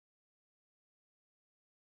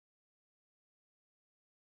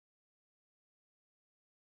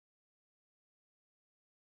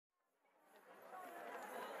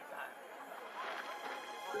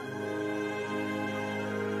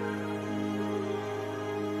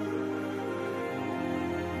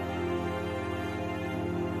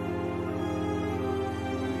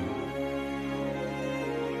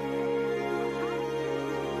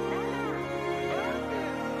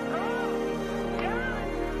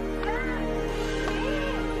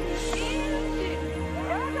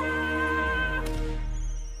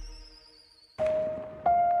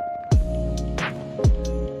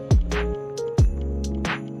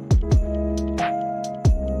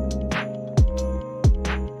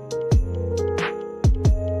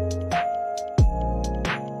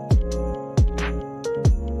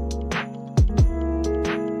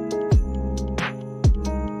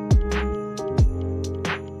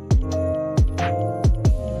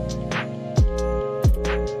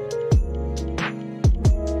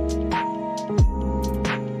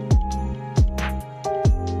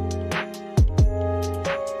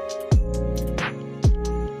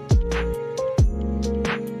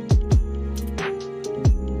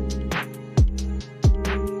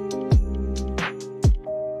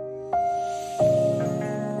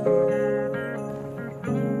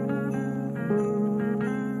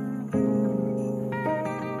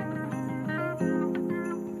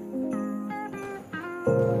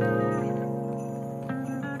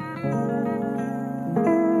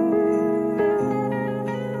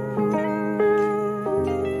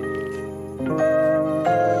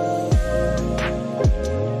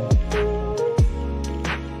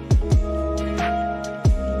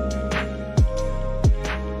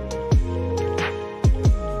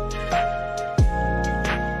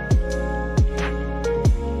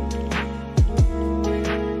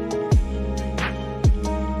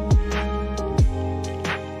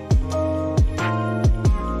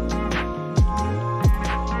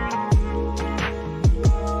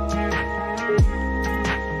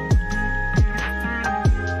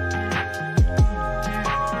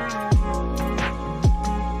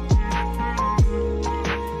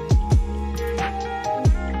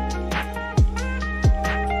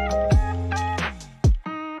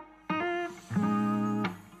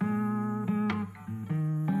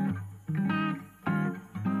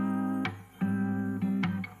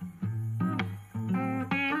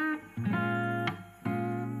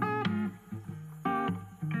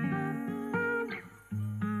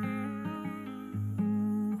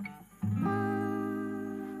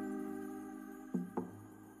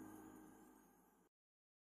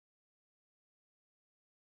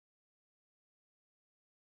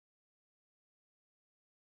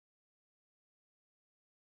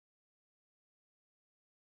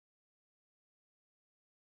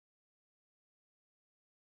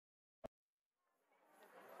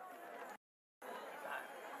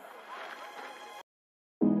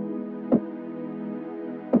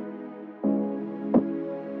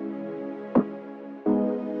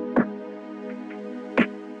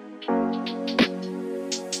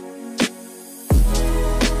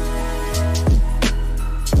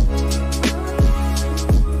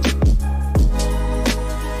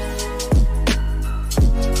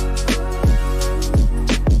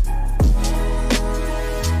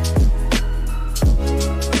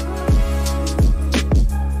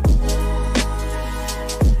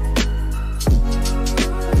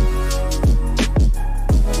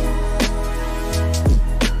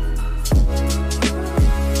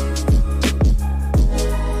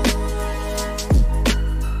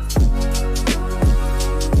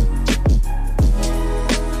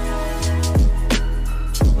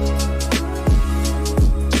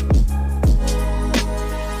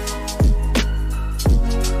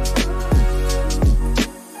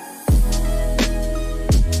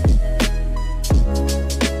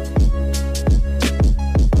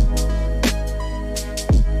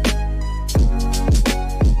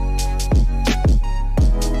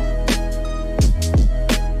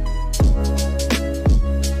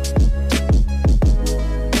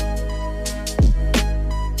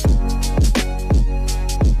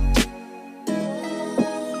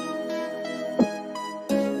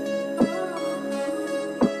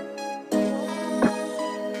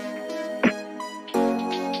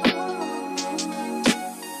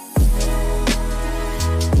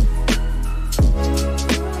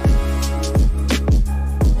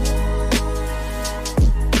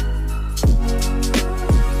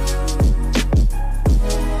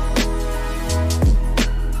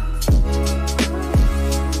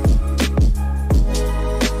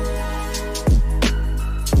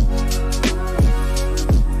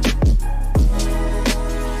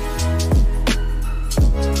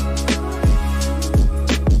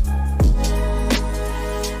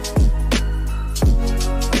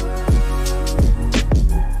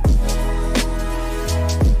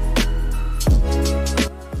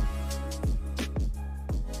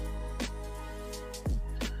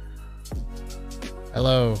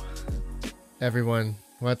Hello, everyone.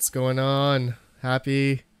 What's going on?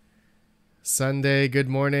 Happy Sunday. Good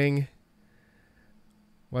morning.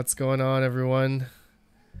 What's going on, everyone?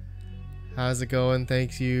 How's it going?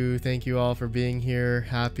 Thank you all for being here.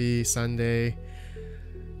 Happy Sunday.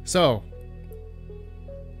 So,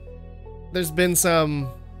 there's been some,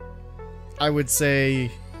 I would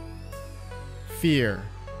say, fear.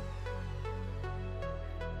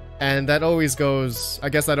 And that always goes, I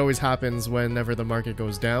guess that always happens whenever the market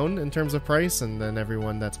goes down in terms of price, and then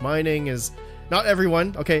everyone that's mining is, not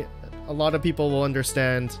everyone, okay, a lot of people will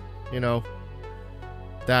understand, you know,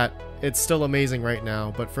 that it's still amazing right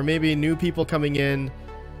now, but for maybe new people coming in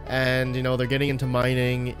and, you know, they're getting into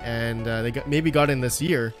mining and maybe got in this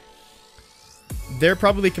year, they're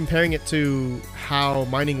probably comparing it to how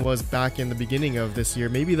mining was back in the beginning of this year,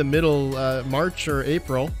 maybe the middle, March or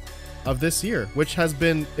April of this year, which has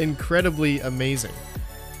been incredibly amazing.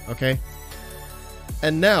 Okay,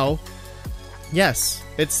 and now, yes,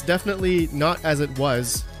 it's definitely not as it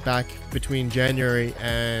was back between January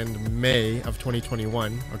and May of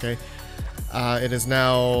 2021. Okay, It is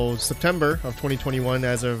now September of 2021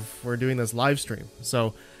 as of we're doing this live stream.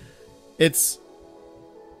 So it's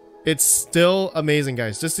still amazing,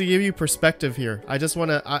 guys. Just to give you perspective here, I just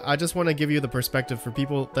want to give you the perspective for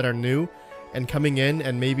people that are new and coming in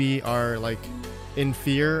and maybe are like in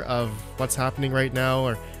fear of what's happening right now,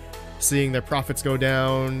 or seeing their profits go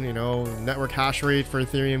down. You know, network hash rate for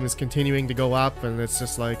Ethereum is continuing to go up, and it's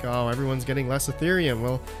just like, oh, everyone's getting less Ethereum.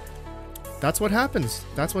 Well, that's what happens.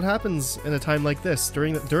 That's what happens in a time like this.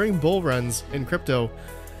 During bull runs in crypto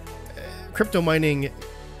mining,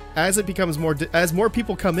 as it becomes as more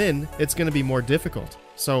people come in, it's going to be more difficult.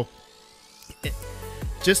 So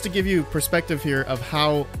just to give you perspective here of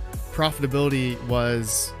how profitability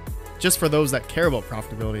was, just for those that care about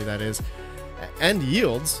profitability, that is, and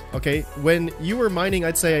yields. Okay, when you were mining,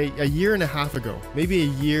 I'd say a year and a half ago, maybe a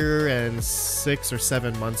year and 6 or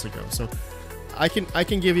 7 months ago. So I can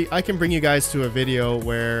bring you guys to a video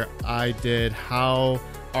where I did how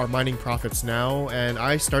our mining profits now, and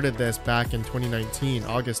I started this back in 2019,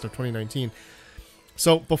 August of 2019.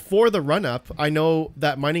 So before the run up, I know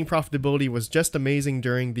that mining profitability was just amazing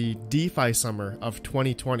during the DeFi summer of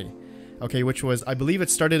 2020. Okay, which was, I believe it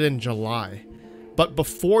started in July. But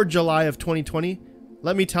before July of 2020,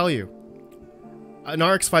 let me tell you, an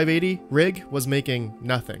RX 580 rig was making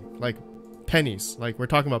nothing, like pennies. Like, we're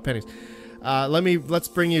talking about pennies. Let's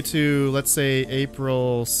bring you to, let's say,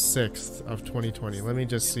 April 6th of 2020. Let me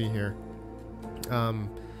just see here.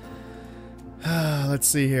 Let's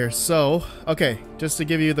see here. So, okay, just to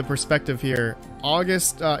give you the perspective here,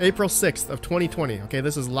 April 6th of 2020. Okay,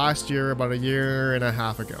 this is last year, about a year and a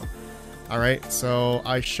half ago. All right, so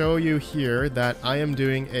I show you here that I am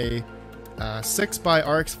doing a 6x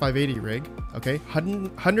RX 580 rig. Okay,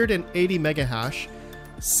 180 mega hash,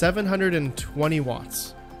 720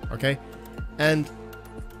 watts. Okay, and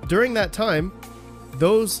during that time,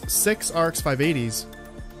 those 6 RX 580s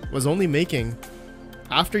was only making,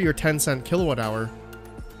 after your 10-cent kilowatt hour,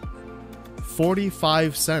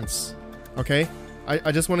 45 cents. Okay,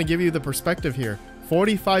 I just want to give you the perspective here.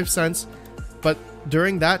 45 cents, but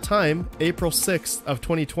during that time, April 6th of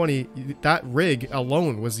 2020, that rig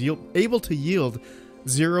alone was able to yield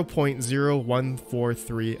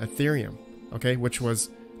 0.0143 Ethereum. Okay, which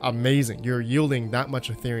was amazing. You're yielding that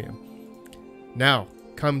much Ethereum. Now,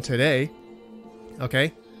 come today,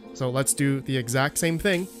 okay, so let's do the exact same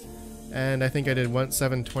thing. And I think I did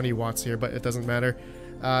 720 watts here, but it doesn't matter.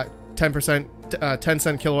 10%, 10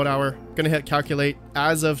 cent kilowatt hour. Gonna hit calculate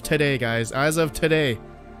as of today, guys. As of today.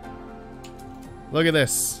 Look at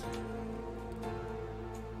this.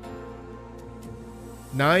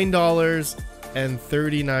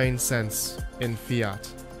 $9.39 in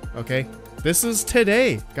fiat. Okay? This is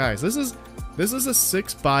today, guys. This is a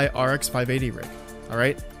 6x RX 580 rig.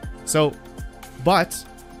 Alright? So, but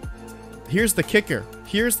here's the kicker.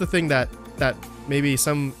 Here's the thing that maybe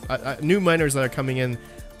some new miners that are coming in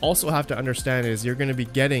also have to understand is you're going to be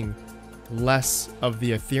getting less of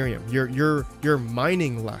the Ethereum. You're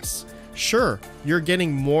mining less. Sure, you're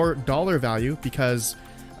getting more dollar value because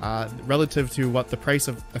relative to what the price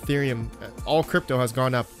of Ethereum, all crypto has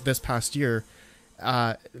gone up this past year.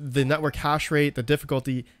 The network hash rate, the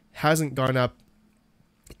difficulty hasn't gone up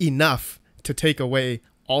enough to take away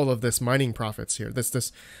all of this mining profits here,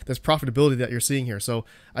 this profitability that you're seeing here. So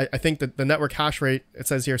I think that the network hash rate, it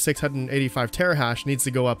says here 685 terahash, needs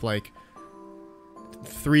to go up like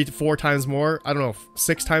 3 to 4 times more, I don't know,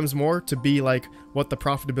 6 times more to be like what the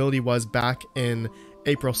profitability was back in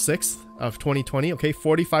April 6th of 2020. Okay,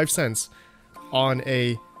 45 cents on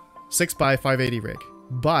a 6x 580 rig,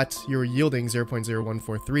 but you're yielding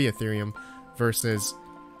 0.0143 Ethereum versus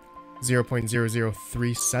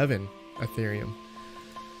 0.0037 Ethereum.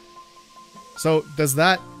 So does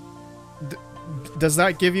that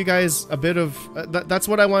give you guys a bit of that's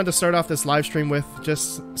what I wanted to start off this live stream with,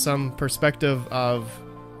 just some perspective of,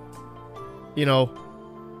 you know,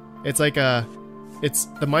 it's like the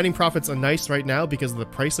mining profits are nice right now because of the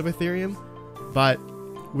price of Ethereum, but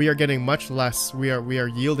we are getting much less, we are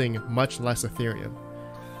yielding much less Ethereum.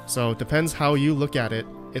 So it depends how you look at it.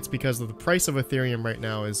 It's because of the price of Ethereum right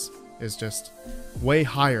now is just way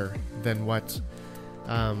higher than what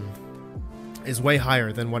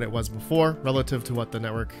it was before, relative to what the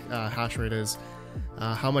network hash rate is.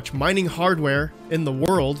 How much mining hardware in the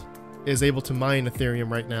world is able to mine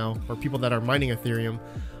Ethereum right now, or people that are mining Ethereum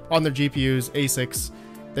on their GPUs, ASICs.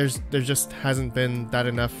 There just hasn't been that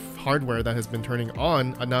enough hardware that has been turning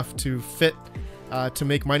on enough to fit to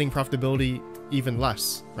make mining profitability even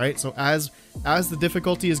less, right? So as the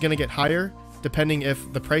difficulty is going to get higher, depending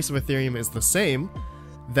if the price of Ethereum is the same,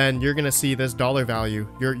 then you're going to see this dollar value,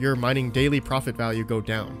 your mining daily profit value, go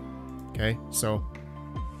down. Okay, so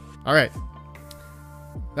all right,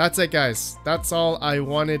 that's it, guys. That's all I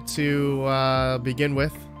wanted to begin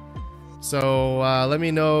with. So let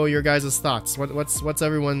me know your guys' thoughts. What's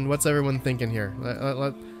everyone thinking here?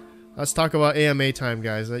 Let's talk about AMA time,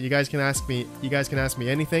 guys. You guys can ask me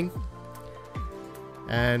anything.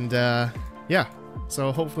 And yeah,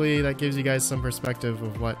 so hopefully that gives you guys some perspective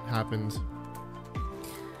of what happened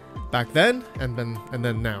back then and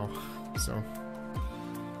then now. So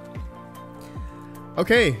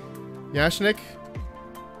okay, Yashnik,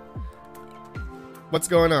 what's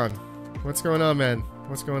going on? What's going on, man?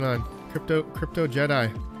 What's going on? Crypto Jedi,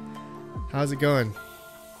 how's it going?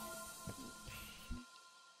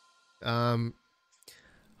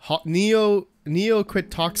 Neo quit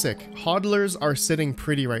toxic. Hodlers are sitting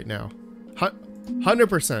pretty right now.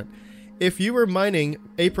 100%. If you were mining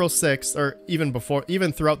April 6th or even before,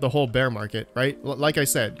 even throughout the whole bear market, right? Like I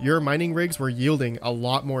said, your mining rigs were yielding a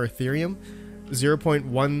lot more Ethereum,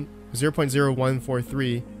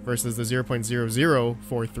 0.0143 versus the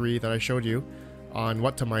 0.0043 that I showed you on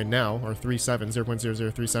what to mine now, or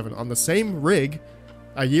 0.0037 on the same rig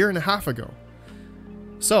a year and a half ago.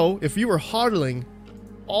 So if you were hodling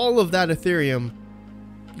all of that Ethereum,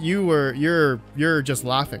 you're just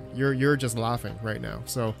laughing. You're just laughing right now.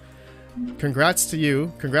 So congrats to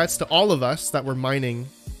you. Congrats to all of us that were mining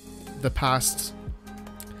the past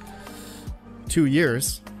 2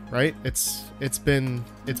 years, right? It's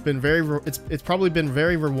probably been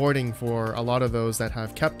very rewarding for a lot of those that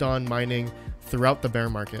have kept on mining throughout the bear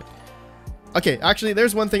market. Okay, actually,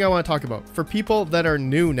 there's one thing I want to talk about. For people that are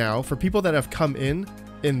new now, for people that have come in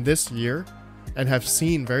this year and have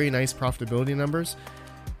seen very nice profitability numbers,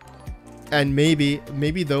 and maybe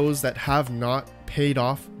those that have not paid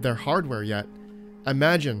off their hardware yet, I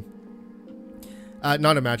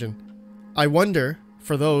wonder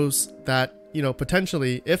for those that, you know,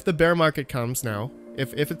 potentially, if the bear market comes now,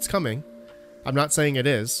 if it's coming, I'm not saying it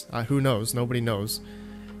is, who knows, nobody knows,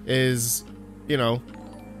 is, you know,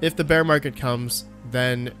 if the bear market comes,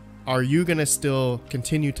 then are you gonna still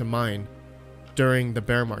continue to mine during the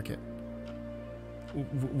bear market?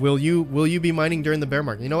 Will you be mining during the bear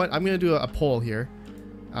market? You know what? I'm gonna do a poll here.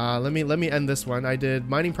 Let me end this one. I did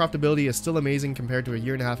mining profitability is still amazing compared to a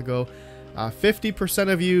year and a half ago. 50%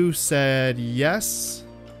 of you said yes.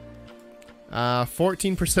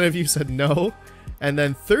 14% of you said no, and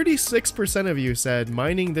then 36% of you said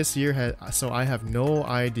mining this year has. So I have no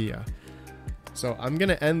idea. So I'm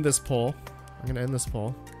gonna end this poll.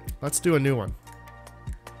 Let's do a new one.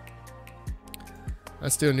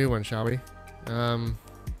 Let's do a new one, shall we?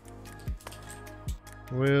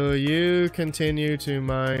 Will you continue to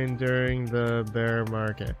mine during the bear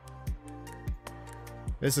market?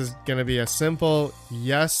 This is gonna be a simple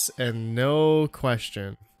yes and no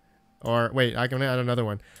question. Or wait, I can add another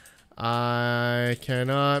one. I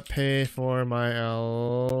cannot pay for my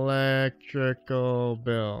electrical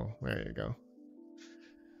bill. There you go.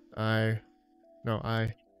 I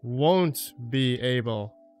won't be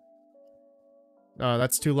able. Oh,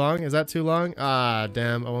 that's too long? Is that too long? Ah,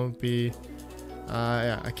 damn, I won't be.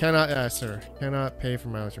 Yeah, I cannot, sir, cannot pay for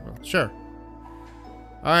my electrical bill. Sure.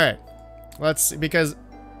 Alright. Let's see, because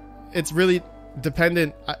it's really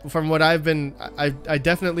dependent, from what I've been, I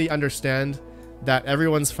definitely understand that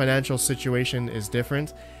everyone's financial situation is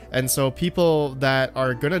different. And so people that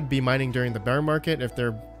are going to be mining during the bear market, if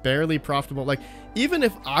they're barely profitable, like even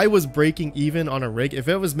if I was breaking even on a rig, if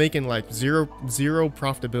it was making like zero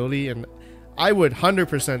profitability, and I would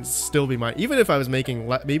 100% still be mining. Even if I was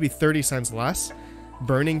making maybe 30 cents less,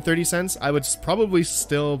 burning 30 cents, I would probably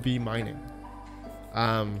still be mining.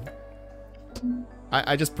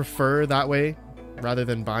 I just prefer that way rather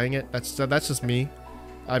than buying it. That's just me.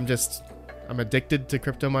 I'm addicted to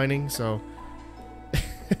crypto mining, so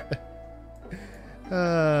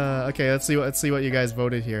okay, let's see what you guys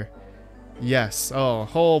voted here. Yes. Oh, a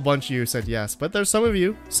whole bunch of you said yes, but there's some of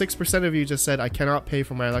you, 6% of you just said I cannot pay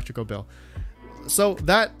for my electrical bill. So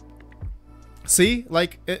that, see,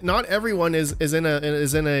 like not everyone is in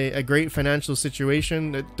a great financial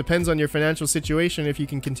situation. It depends on your financial situation if you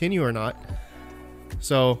can continue or not.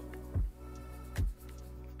 So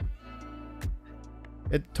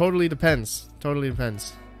it totally depends. Totally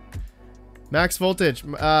depends. Max voltage.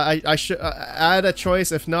 I should add a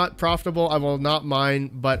choice. If not profitable, I will not mine,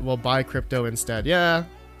 but will buy crypto instead. Yeah,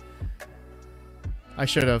 I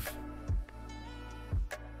should have.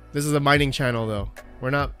 This is a mining channel, though.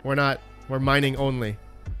 We're mining only.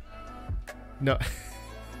 No.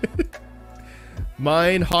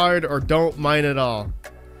 Mine hard or don't mine at all.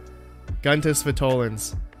 Guntis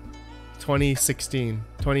Vitolins. 2016,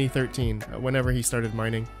 2013, whenever he started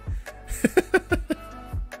mining.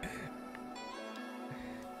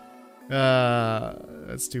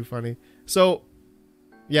 That's too funny. So,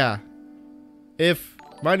 yeah. If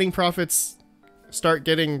mining profits start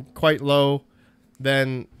getting quite low,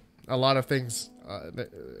 then a lot of things,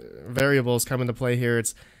 variables come into play here.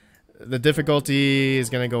 It's the difficulty is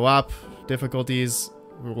going to go up. Difficulties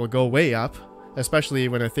will go way up, especially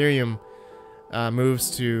when Ethereum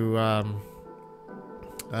moves to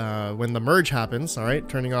when the merge happens. All right,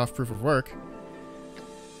 turning off proof of work.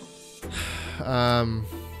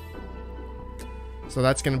 So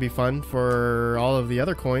that's going to be fun for all of the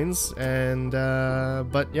other coins, and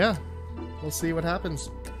but yeah, we'll see what happens.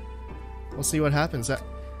 We'll see what happens.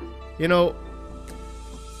 You know,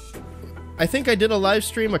 I think I did a live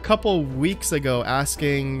stream a couple weeks ago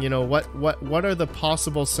asking, you know, what are the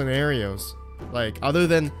possible scenarios, like other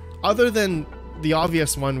than the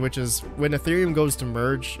obvious one, which is when Ethereum goes to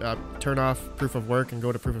merge, turn off proof of work and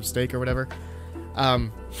go to proof of stake or whatever.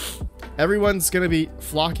 Everyone's gonna be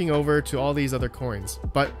flocking over to all these other coins,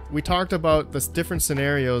 but we talked about the different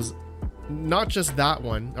scenarios, not just that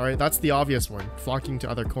one. All right, that's the obvious one, flocking to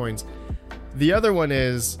other coins. The other one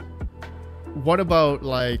is, what about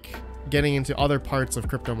like getting into other parts of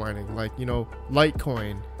crypto mining, like, you know,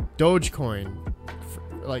 Litecoin, Dogecoin,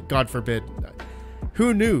 like God forbid.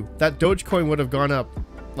 Who knew that Dogecoin would have gone up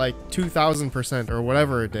like 2,000% or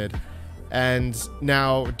whatever it did? And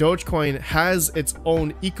now Dogecoin has its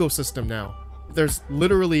own ecosystem now. There's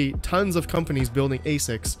literally tons of companies building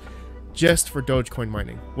ASICs just for Dogecoin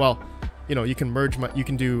mining. Well, you know, you can merge, you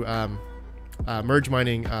can do merge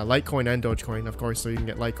mining Litecoin and Dogecoin, of course, so you can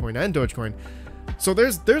get Litecoin and Dogecoin. So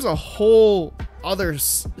there's a whole other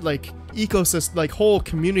like ecosystem, like whole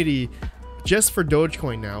community just for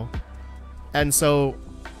Dogecoin now. And so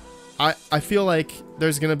I feel like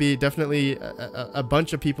there's going to be definitely a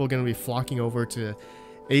bunch of people going to be flocking over to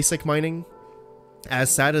ASIC mining. As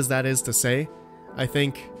sad as that is to say, I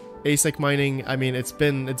think ASIC mining, I mean, it's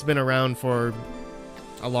been around for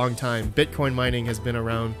a long time. Bitcoin mining has been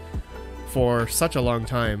around for such a long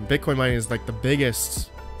time. Bitcoin mining is like the biggest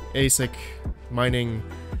ASIC mining,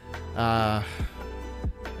 I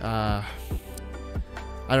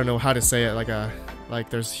don't know how to say it, like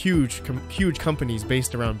there's huge companies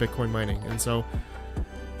based around Bitcoin mining. And so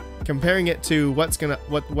comparing it to what's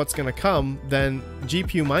gonna come, then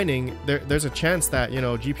GPU mining, there's a chance that, you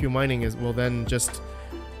know, GPU mining will then just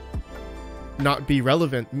not be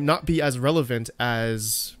as relevant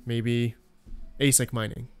as maybe ASIC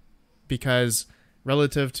mining, because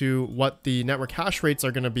relative to what the network hash rates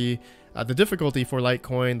are going to be, the difficulty for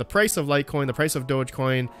Litecoin, the price of Litecoin, the price of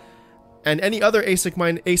Dogecoin, and any other ASIC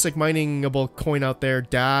miningable coin out there,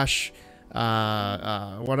 Dash, what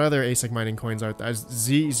other ASIC mining coins are there?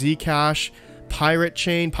 Zcash, Pirate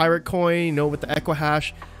Chain, Pirate Coin, you know, with the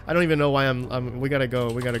Equihash. I don't even know why we gotta go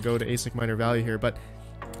to ASIC miner value here, but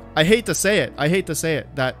I hate to say it,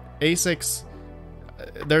 that ASICs,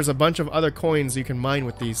 there's a bunch of other coins you can mine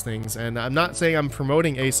with these things, and I'm not saying I'm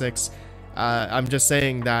promoting ASICs, I'm just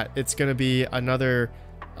saying that it's gonna be another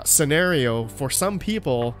scenario for some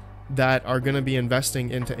people that are going to be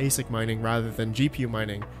investing into ASIC mining rather than GPU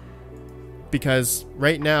mining. Because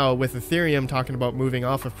right now, with Ethereum talking about moving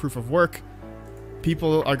off of proof of work,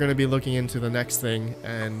 people are going to be looking into the next thing,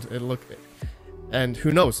 and and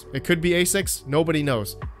who knows? It could be ASICs, nobody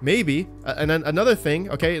knows. Maybe. And then another thing,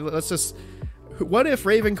 okay, let's just, what if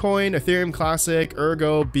Ravencoin, Ethereum Classic,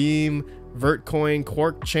 Ergo, Beam, Vertcoin,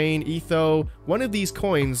 Quark Chain, Etho, one of these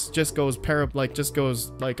coins just goes like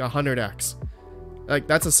 100x? Like,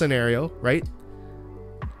 that's a scenario, right?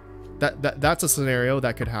 That's a scenario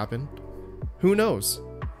that could happen. Who knows?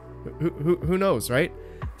 Who knows, right?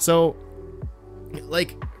 So,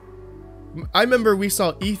 like, I remember we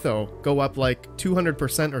saw Etho go up like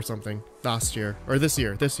 200% or something last year, or this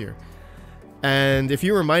year. And if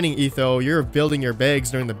you were mining Etho, you're building your bags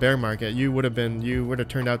during the bear market, you would have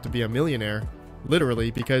turned out to be a millionaire,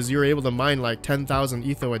 literally, because you were able to mine like 10,000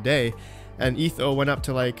 Etho a day, and Etho went up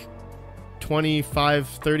to like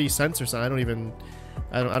 25-30 cents or something.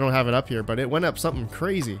 I don't have it up here, but it went up something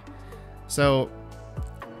crazy. So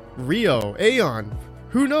Rio, Aeon,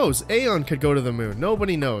 who knows? Aeon could go to the moon.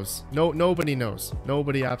 Nobody knows. Nobody knows.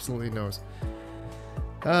 Nobody absolutely knows.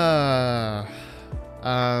 All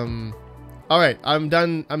right, I'm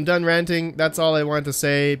done ranting. That's all I wanted to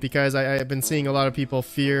say, because I've been seeing a lot of people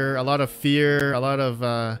fear, a lot of FUD,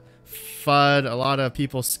 a lot of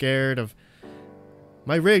people scared of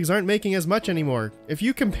my rigs aren't making as much anymore. If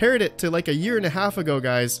you compared it to like a year and a half ago,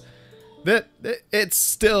 guys, it's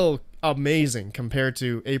still amazing compared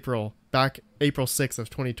to April 6th of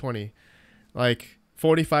 2020. Like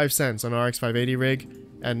 45 cents on RX 580 rig,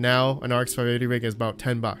 and now an RX 580 rig is about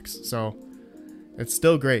 $10. So It's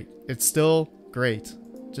still great. It's still great.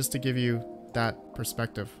 Just to give you that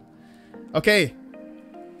perspective. Okay.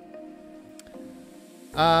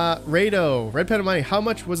 Rado, RedPandaMining, how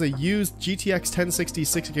much was a used GTX 1060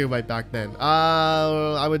 6GB back then?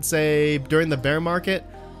 I would say during the bear market,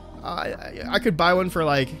 I could buy one for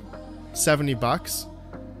like 70 bucks.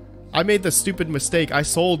 I made the stupid mistake. I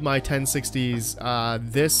sold my 1060s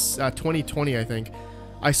this 2020, I think.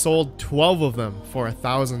 I sold 12 of them for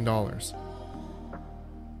 $1,000.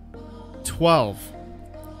 12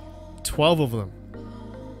 of them.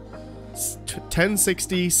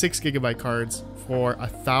 1060 6GB cards for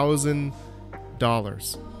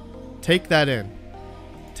 $1,000. Take that in.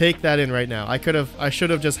 Take that in right now. I should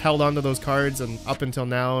have just held on to those cards and up until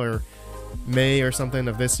now or May or something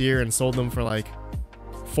of this year and sold them for like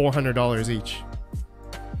 $400 each.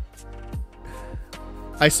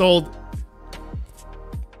 I sold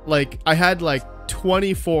like I had like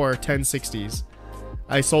 24 1060s.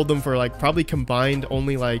 I sold them for like probably combined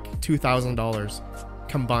only like $2,000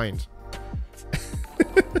 combined.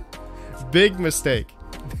 Big mistake.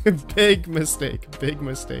 Big mistake. Big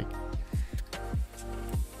mistake.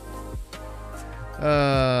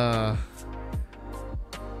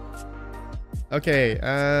 Okay.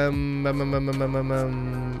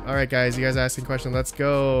 Alright guys, you guys are asking questions. Let's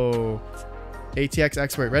go. ATX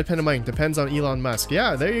expert. RedPandaMining depends on Elon Musk.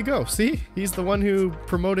 Yeah, there you go. See? He's the one who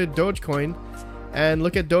promoted Dogecoin. And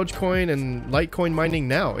look at Dogecoin and Litecoin mining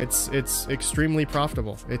now. It's extremely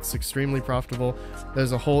profitable. It's extremely profitable.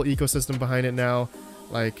 There's a whole ecosystem behind it now.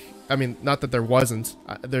 Like, I mean, not that there wasn't.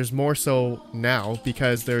 There's more so now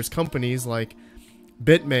because there's companies like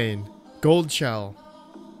Bitmain, Goldshell.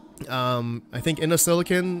 I think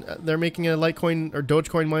InnoSilicon, they're making a Litecoin or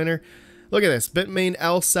Dogecoin miner. Look at this, Bitmain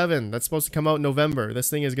L7. That's supposed to come out in November. This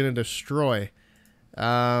thing is going to destroy.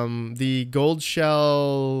 The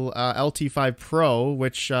Goldshell LT5 Pro,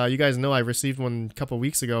 which you guys know I received one a couple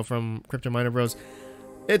weeks ago from Crypto Miner Bros.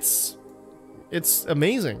 It's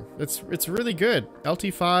amazing. It's really good.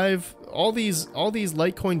 LT5, all these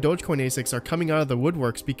Litecoin, Dogecoin ASICs are coming out of the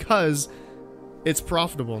woodworks because it's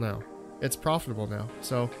profitable now. It's profitable now.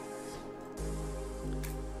 So,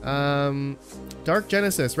 Dark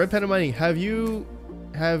Genesis, RedPandaMining,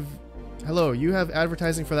 hello, you have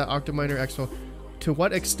advertising for that Octominer Expo. To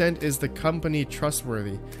what extent is the company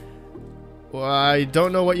trustworthy? Well, I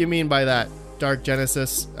don't know what you mean by that, Dark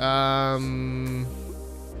Genesis.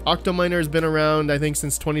 Octominer has been around, I think,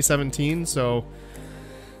 since 2017, so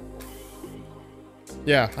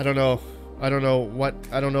yeah, I don't know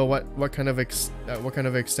what kind of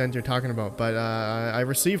extent you're talking about, but I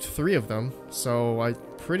received 3 of them, so I'm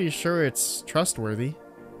pretty sure it's trustworthy,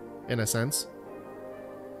 in a sense.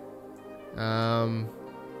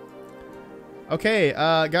 Okay,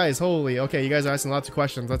 guys, holy, okay, you guys are asking lots of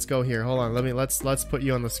questions. Let's go here. Hold on, let's put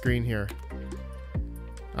you on the screen here.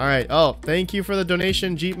 All right. Oh, thank you for the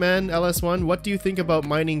donation, Jeepman LS1. What do you think about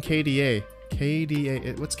mining KDA?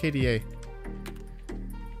 KDA. What's KDA?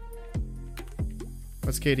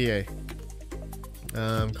 What's KDA?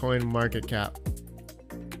 Coin market cap.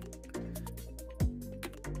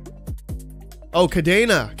 Oh,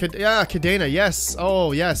 Cadena. Yeah, Cadena. Yes.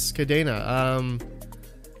 Oh, yes, Cadena.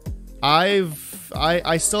 I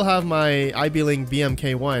still have my IB-Link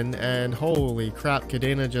BMK1, and holy crap,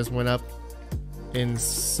 Cadena just went up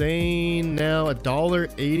insane now.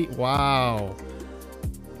 $1.80. Wow.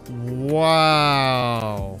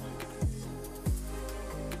 Wow.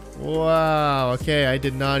 Wow. Okay, I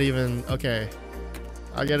did not even. Okay,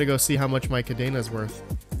 I gotta go see how much my Cadena's worth.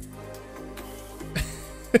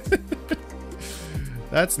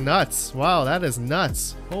 That's nuts. Wow, that is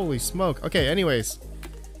nuts. Holy smoke. Okay, anyways,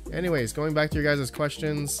 going back to your guys'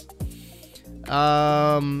 questions.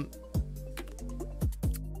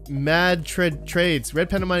 Mad trades.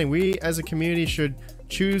 RedPandaMining, we as a community should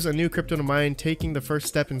choose a new crypto to mine, taking the first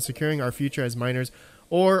step in securing our future as miners,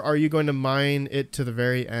 or are you going to mine it to the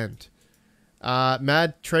very end?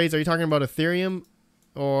 Mad trades, are you talking about Ethereum?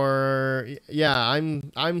 Or yeah,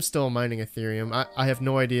 I'm still mining Ethereum. I have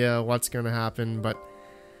no idea what's going to happen, but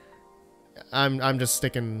I'm just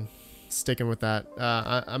sticking with that.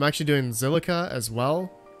 I'm actually doing Zilliqa as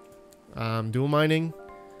well. Dual mining.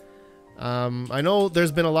 I know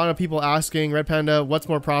there's been a lot of people asking, Red Panda, what's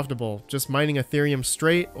more profitable? Just mining Ethereum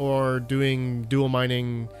straight or doing dual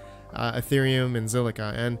mining Ethereum and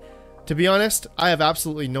Zilliqa? And to be honest, I have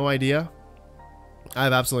absolutely no idea.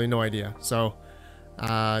 So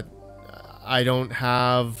I don't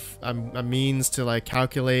have a means to like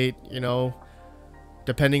calculate, you know,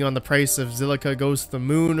 depending on the price of Zilliqa goes to the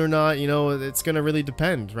moon or not, you know, it's gonna really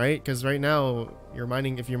depend, right? Because right now if you're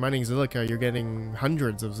mining Zilliqa, you're getting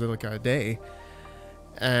hundreds of Zilliqa a day.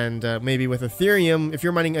 And maybe with Ethereum, if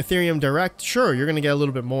you're mining Ethereum direct, sure, you're going to get a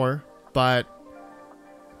little bit more. But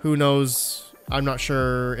who knows? I'm not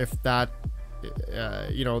sure if that,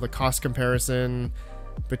 you know, the cost comparison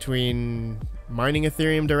between mining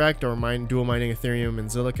Ethereum direct or dual mining Ethereum and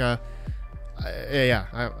Zilliqa.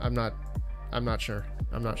 I'm not sure.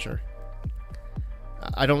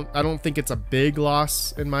 I don't think it's a big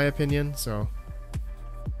loss in my opinion. So,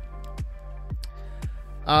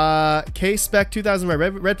 K-Spec 2000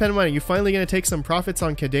 Red Panda Mining, you finally gonna take some profits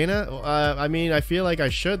on Cadena? I mean, I feel like I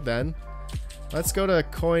should then. Let's go to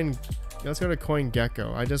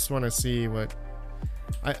CoinGecko. I just want to see what.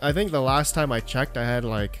 I think the last time I checked, I had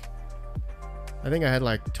like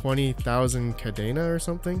 20,000 Cadena or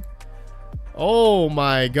something. Oh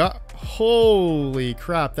my god. Holy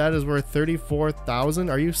crap, that is worth 34,000.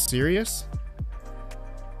 Are you serious?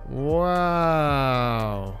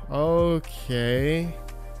 Wow. Okay.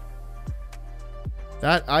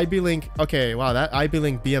 That IB-Link, okay, wow, that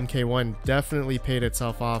IB-Link BMK1 definitely paid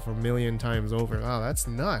itself off a million times over. Wow, that's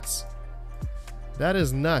nuts. That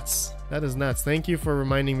is nuts. That is nuts. Thank you for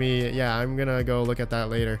reminding me. Yeah, I'm gonna go look at that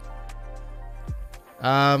later.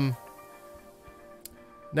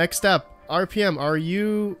 Next up, RPM, are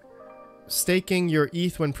you staking your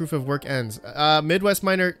ETH when proof of work ends? Midwest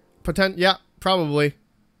Miner, yeah, probably.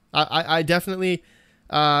 I definitely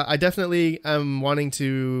am wanting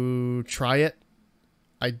to try it.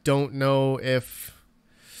 I don't know if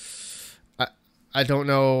I don't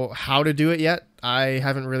know how to do it yet. I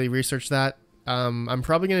haven't really researched that. I'm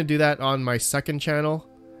probably gonna do that on my second channel.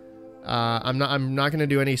 I'm not gonna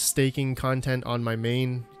do any staking content on my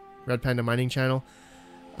main RedPandaMining channel.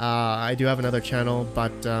 I do have another channel,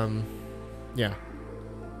 but yeah,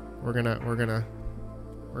 we're gonna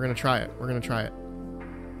try it. We're gonna try it.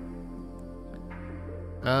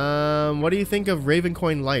 What do you think of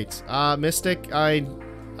Ravencoin Lite? Mystic,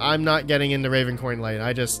 I'm not getting into Ravencoin Lite.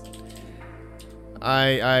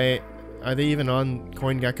 Are they even on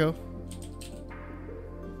CoinGecko?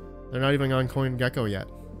 They're not even on CoinGecko yet.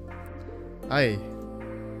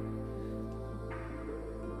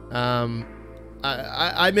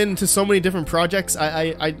 I'm into so many different projects.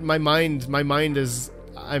 My mind is,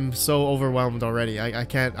 I'm so overwhelmed already. I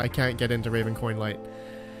can't get into Ravencoin Lite.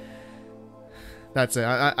 That's it.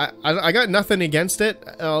 I got nothing against it,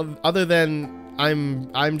 other than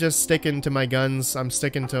I'm just sticking to my guns. I'm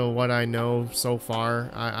sticking to what I know so far.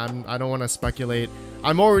 I don't want to speculate.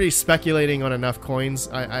 I'm already speculating on enough coins.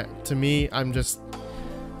 To me, I'm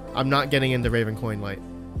not getting into Ravencoin Lite.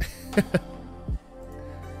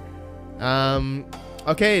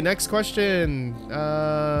 Okay, next question.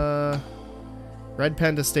 Red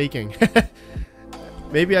Panda Staking.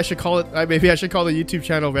 Maybe I should call it. Maybe I should call the YouTube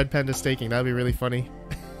channel Red Panda Staking. That'd be really funny.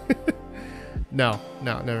 No,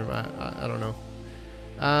 never mind. I don't know.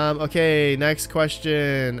 Okay, next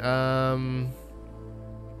question.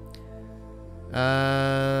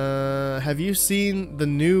 Have you seen the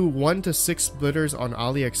new 1 to 6 splitters on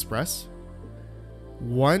AliExpress?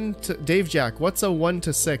 Dave Jack, what's a 1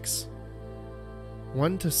 to 6?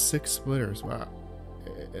 1 to 6 splitters. Wow.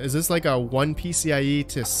 Is this like a 1 PCIe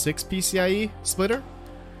to 6 PCIe splitter?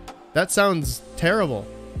 That sounds terrible.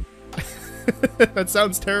 That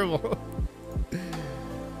sounds terrible.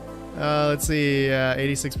 Let's see.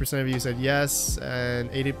 86% of you said yes, and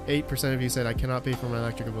 88% of you said I cannot pay for my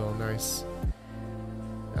electrical bill. Nice.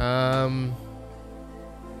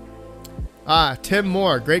 Tim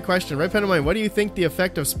Moore. Great question. Red Panda Mining, what do you think the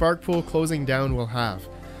effect of Sparkpool closing down will have?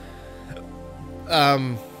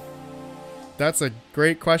 That's a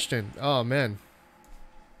great question. Oh man.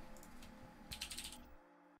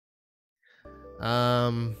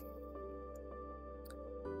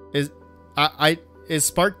 Is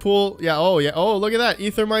Sparkpool? Yeah. Oh yeah. Oh, look at that.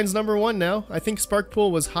 Ethermine's '1 now. I think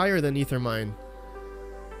Sparkpool was higher than Ethermine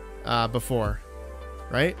before,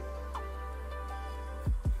 right?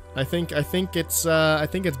 I think it's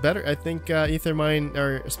better. I think Ethermine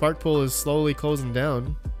or Sparkpool is slowly closing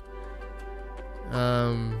down.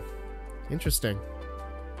 Interesting.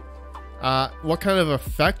 What kind of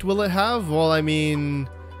effect will it have? Well, I mean,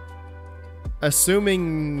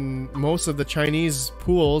 assuming most of the Chinese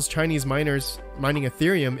pools, Chinese miners mining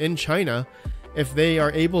Ethereum in China, if they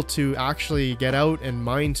are able to actually get out and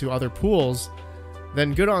mine to other pools,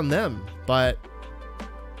 then good on them. But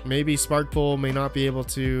maybe Sparkpool may not be able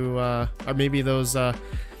to, or maybe those,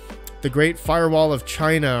 the Great Firewall of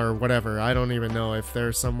China or whatever. I don't even know if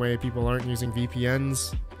there's some way people aren't using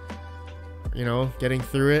VPNs, you know, getting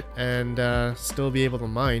through it and still be able to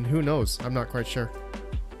mine. Who knows? I'm not quite sure.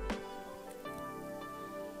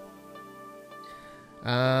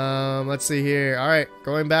 Let's see here. All right,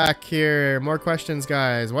 going back here. More questions,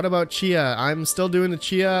 guys. What about Chia? I'm still doing the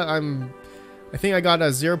Chia. I think I got a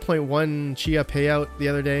 0.1 Chia payout the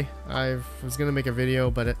other day. I was gonna make a video,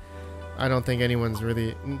 but I don't think anyone's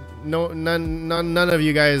really, none of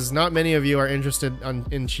you guys, not many of you are interested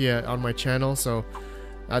in Chia on my channel, so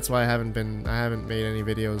that's why I haven't made any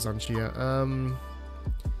videos on Chia.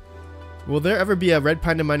 Will there ever be a Red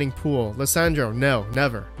Panda mining pool? Lissandro, no,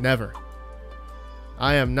 never.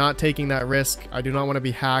 I am not taking that risk. I do not want to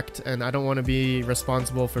be hacked, and I don't want to be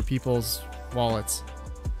responsible for people's wallets.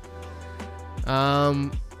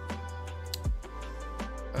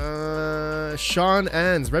 Sean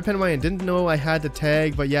Ans, Red Panda Mining, didn't know I had to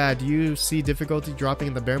tag, but yeah, do you see difficulty dropping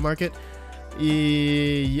in the bear market?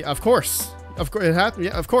 Of course it happens.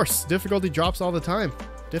 Yeah, of course, difficulty drops all the time.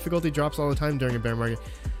 Difficulty drops all the time during a bear market.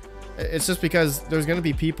 It's just because there's going to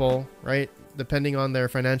be people, right, depending on their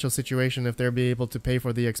financial situation, if they'll be able to pay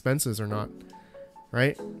for the expenses or not,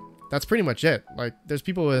 right? That's pretty much it. Like, there's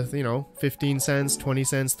people with, you know, 15 cents, 20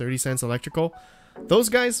 cents, 30 cents electrical. Those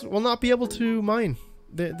guys will not be able to mine.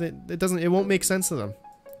 It won't make sense to them.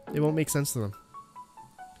 It won't make sense to them.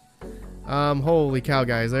 Holy cow,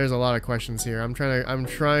 guys, there's a lot of questions here. I'm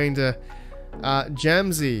trying to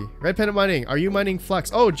Jamsy, Red Panda Mining, are you mining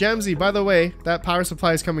Flux? Oh, Jamsy, by the way, that power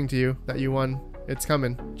supply is coming to you that you won. It's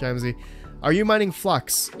coming, Jamsy. Are you mining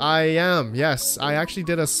Flux? I am, yes. I actually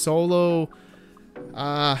did a solo...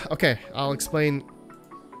 okay, I'll explain.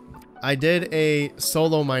 I did a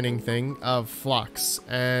solo mining thing of Flux,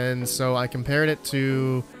 and so I compared it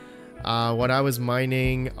to what I was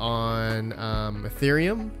mining on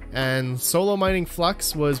Ethereum, and solo mining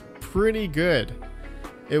Flux was pretty good.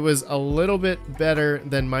 It was a little bit better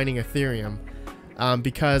than mining Ethereum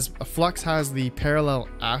because Flux has the parallel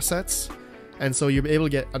assets, and so you're able to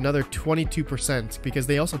get another 22% because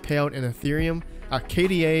they also pay out in Ethereum,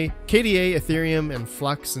 KDA, Ethereum, and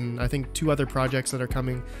Flux, and I think 2 other projects that are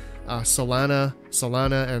coming, Solana,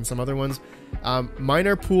 and some other ones.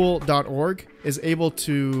 Minerpool.org is able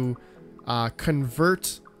to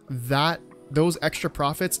convert those extra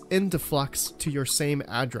profits into Flux to your same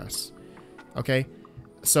address. Okay.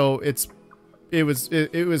 So it was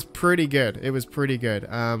pretty good. It was pretty good.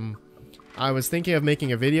 I was thinking of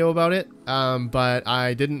making a video about it, but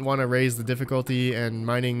I didn't want to raise the difficulty and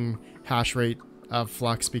mining hash rate of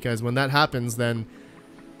Flux, because when that happens, then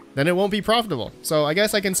it won't be profitable. So I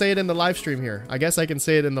guess I can say it in the live stream here.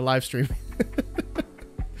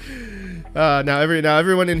 Now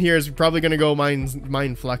everyone in here is probably gonna go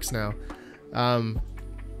mine Flux now.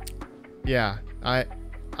 Yeah,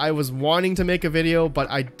 I was wanting to make a video, but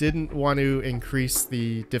I didn't want to increase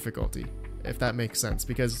the difficulty, if that makes sense,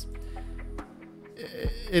 because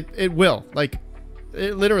it will, like,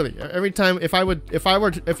 it literally every time if I were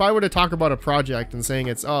to talk about a project and saying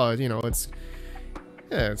it's, oh, you know, it's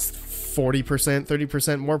 40%,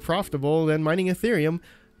 30% more profitable than mining Ethereum,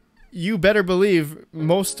 you better believe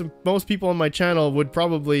most people on my channel would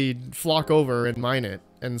probably flock over and mine it,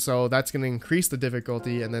 and so that's going to increase the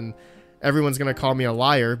difficulty, and then everyone's gonna call me a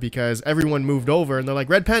liar because everyone moved over and they're like,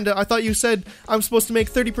 Red Panda, I thought you said I'm supposed to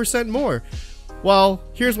make 30% more. Well,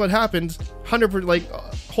 here's what happened.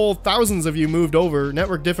 Whole thousands of you moved over,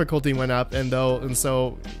 network difficulty went up, and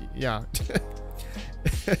so yeah.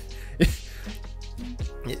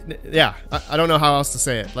 Yeah, I don't know how else to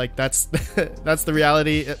say it. Like, that's that's the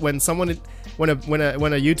reality. When a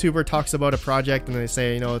YouTuber talks about a project and they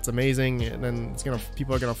say, you know, it's amazing, and then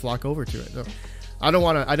people are gonna flock over to it. So I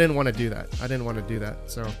didn't want to do that.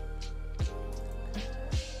 So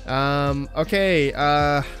okay,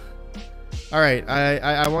 all right,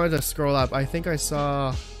 I wanted to scroll up. I think I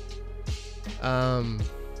saw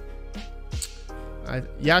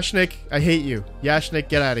Yashnik, I hate you. Yashnik,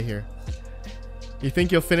 get out of here. You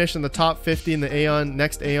think you'll finish in the top 50 in the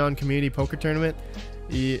next Aeon community poker tournament?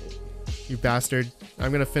 You bastard.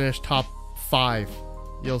 I'm gonna finish top 5.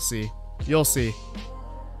 You'll see. Let's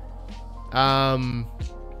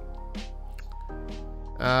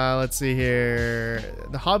see here.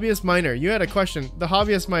 The Hobbyist Miner, you had a question. The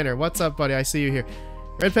Hobbyist Miner, what's up, buddy? I see you here.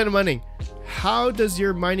 Red Panda Mining, how does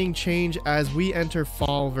your mining change as we enter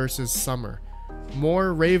fall versus summer?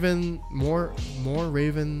 More Raven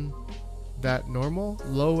that normal?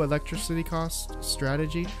 Low electricity cost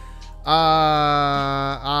strategy?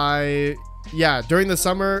 Yeah, during the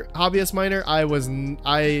summer, Hobbyist Miner, I was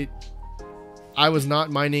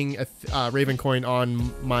not mining Raven coin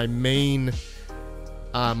on my main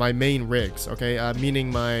rigs, okay?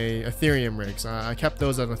 Meaning my Ethereum rigs. I kept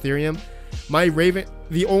those on Ethereum.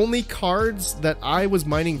 The only cards that I was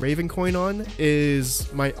mining Raven coin on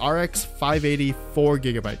is my RX 580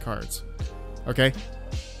 4GB cards. Okay.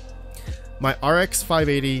 My RX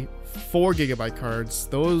 580 4GB cards,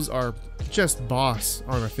 those are just boss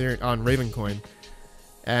on Ethereum, on Ravencoin.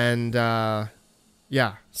 And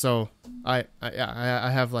yeah, so I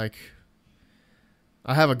have like,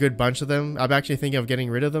 I have a good bunch of them. I'm actually thinking of getting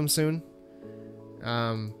rid of them soon.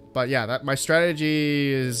 But yeah, that my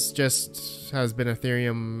strategy is just has been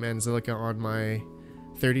Ethereum and Zilliqa on my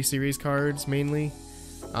 30 series cards mainly.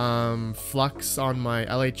 Flux on my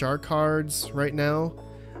LHR cards right now.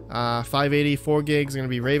 580 4 gigs gonna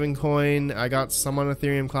be Ravencoin. I got some on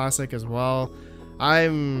Ethereum Classic as well.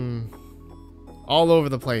 I'm all over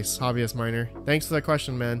the place, hobbyist miner. Thanks for the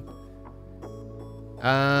question, man.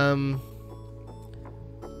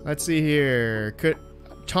 Let's see here. Could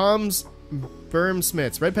Tom's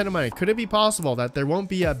Bermsmiths, RedPandaMining, could it be possible that there won't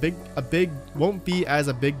be won't be as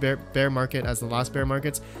a big bear market as the last bear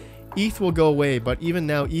markets? ETH will go away, but even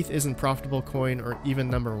now ETH isn't profitable coin or even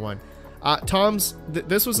number one. Tom's,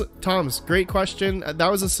 this was Tom's great question. That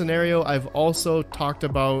was a scenario I've also talked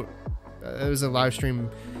about. It was a live stream.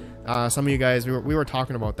 Some of you guys, we were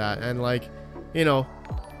talking about that, and like, you know,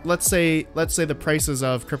 let's say the prices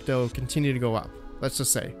of crypto continue to go up. Let's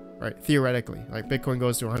just say, right, theoretically, like Bitcoin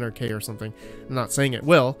goes to 100K or something. I'm not saying it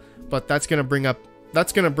will, but that's gonna bring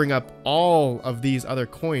up all of these other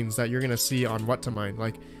coins that you're gonna see on what to mine.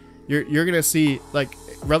 Like, you're gonna see, like,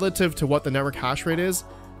 relative to what the network hash rate is.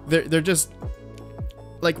 They're just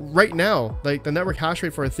like, right now, like the network hash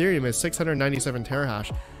rate for Ethereum is 697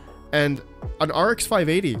 terahash, and an RX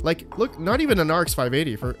 580, like, look, not even an RX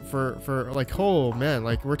 580 for like, oh man,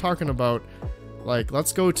 like we're talking about, like,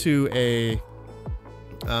 let's go to a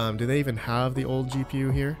do they even have the old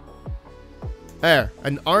GPU here? There,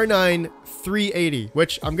 an R9 380,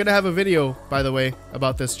 which I'm gonna have a video, by the way,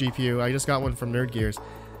 about this GPU. I just got one from Nerd Gears.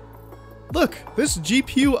 Look, this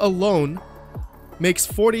GPU alone makes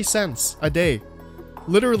 40 cents a day.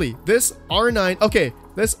 Literally, this R9, okay,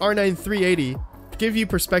 this R9 380, to give you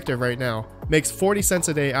perspective right now, makes 40 cents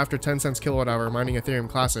a day after 10 cents kilowatt hour mining Ethereum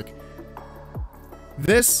Classic.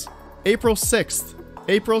 This April 7th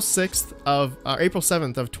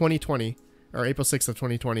of 2020, or April 6th of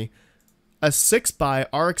 2020, a 6x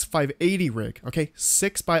RX 580 rig, okay,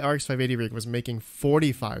 6x RX 580 rig was making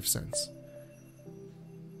 45 cents.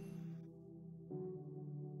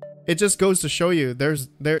 It just goes to show you there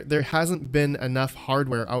hasn't been enough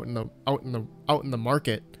hardware out in the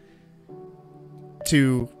market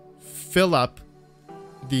to fill up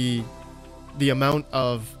the amount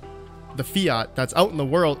of the fiat that's out in the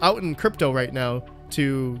world, out in crypto right now,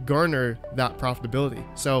 to garner that profitability.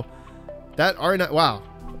 So that R9, wow,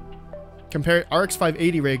 compare RX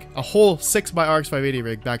 580 rig, a whole 6x RX 580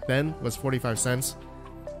 rig back then was 45 cents.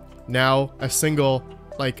 Now a single,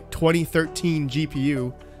 like, 2013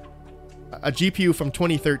 GPU, a GPU from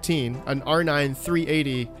 2013, an R9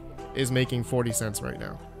 380, is making 40 cents right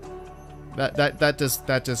now.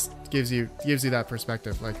 That just gives you that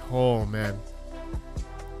perspective. Like, oh man.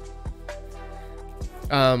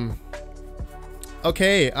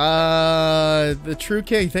 Okay, the True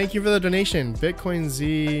King, thank you for the donation. Bitcoin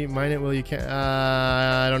Z, mine it will you can.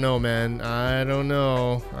 I don't know, man. I don't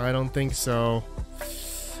know. I don't think so.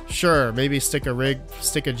 Sure, maybe stick a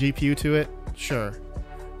GPU to it. Sure.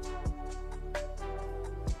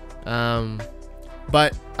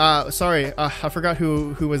 But sorry, I forgot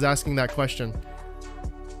who was asking that question.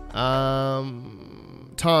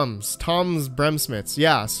 Tom's Bremsmiths.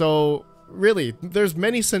 Yeah, so really, there's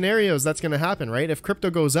many scenarios that's going to happen, right? If crypto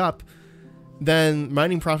goes up, then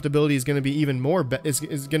mining profitability is going to be even more is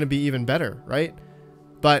going to be even better, right?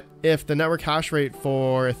 But if the network hash rate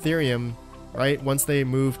for Ethereum, right, once they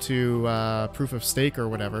move to proof of stake or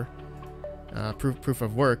whatever, proof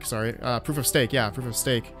of work, sorry, proof of stake, yeah, proof of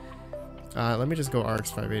stake. Let me just go RX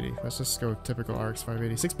 580. Let's just go typical RX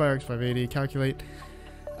 580. 6x RX 580, calculate.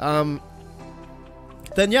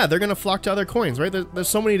 Then yeah, they're gonna flock to other coins, right? There's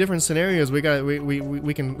so many different scenarios we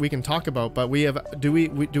can talk about, but do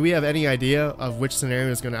we have any idea of which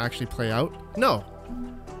scenario is gonna actually play out? No,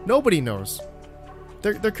 nobody knows.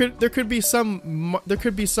 There could be some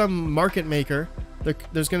market maker.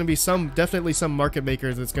 There's gonna be definitely some market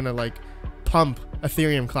makers that's gonna, like, pump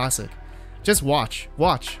Ethereum Classic. Just watch.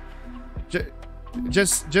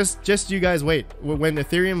 Just you guys wait. When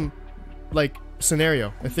Ethereum, like,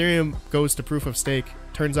 scenario, Ethereum goes to proof of stake,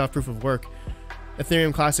 turns off proof of work,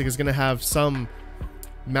 Ethereum Classic is going to have some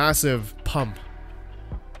massive pump,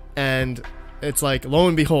 and it's like, lo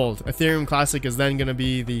and behold, Ethereum Classic is then going to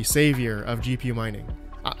be the savior of GPU mining.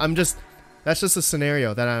 That's just a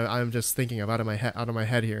scenario that I'm just thinking of out of my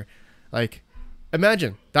head here. Like,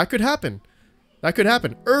 imagine that could happen. That could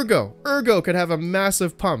happen. Ergo could have a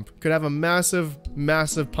massive pump. Could have a massive,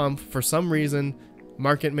 massive pump for some reason.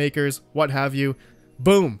 Market makers, what have you.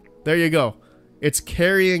 Boom. There you go. It's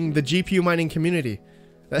carrying the GPU mining community.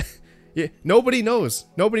 Nobody knows.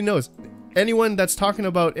 Nobody knows. Anyone that's talking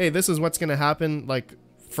about, hey, this is what's gonna happen, like,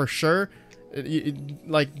 for sure,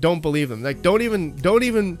 like, don't believe them. Like, don't even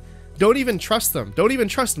trust them. Don't even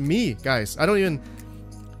trust me, guys.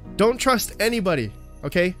 Don't trust anybody.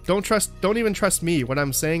 Okay? Don't even trust me. What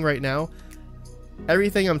I'm saying right now,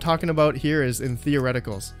 everything I'm talking about here is in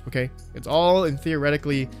theoreticals. Okay? It's all in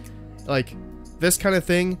theoretically, like, this kind of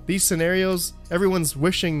thing, these scenarios, everyone's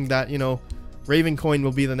wishing that, you know, Ravencoin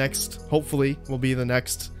will be the next, hopefully, will be the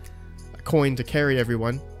next coin to carry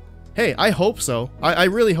everyone. Hey, I hope so. I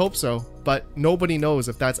really hope so, but nobody knows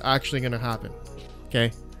if that's actually going to happen.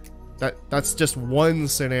 Okay? That's just one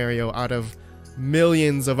scenario out of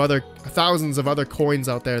millions of other, thousands of other coins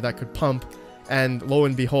out there that could pump, and lo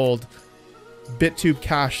and behold, BitTube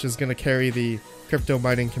Cash is going to carry the crypto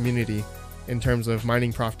mining community in terms of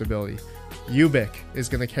mining profitability. Ubic is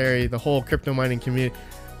going to carry the whole crypto mining community.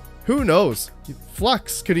 Who knows?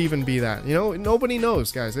 Flux could even be that. You know, nobody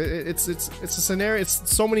knows, guys. It's a scenario. It's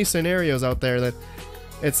so many scenarios out there that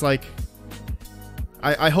it's like,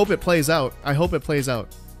 I hope it plays out. I hope it plays out,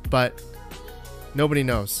 but nobody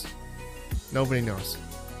knows. Nobody knows.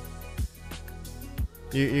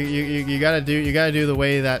 You gotta do the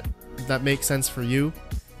way that makes sense for you,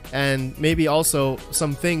 and maybe also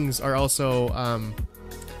some things are also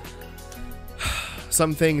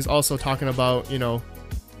talking about, you know,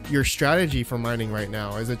 your strategy for mining right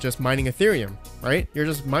now. Is it just mining Ethereum, right? You're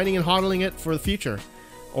just mining and hodling it for the future,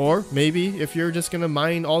 or maybe if you're just gonna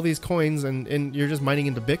mine all these coins and you're just mining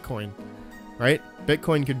into Bitcoin, right?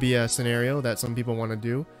 Bitcoin could be a scenario that some people want to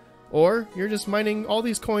do. Or you're just mining all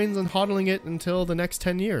these coins and hodling it until the next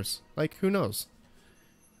 10 years. Like, who knows?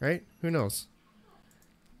 Right? Who knows?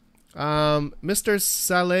 Mr.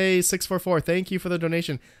 Saleh644, thank you for the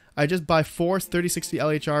donation. I just buy 4 3060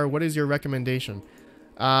 LHR. What is your recommendation?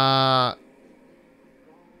 I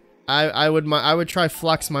would try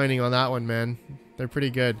Flux mining on that one, man. They're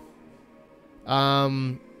pretty good.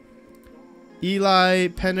 Eli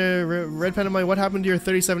Penna, RedPandaMining, what happened to your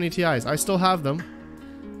 3070 Ti's? I still have them.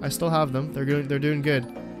 They're doing good.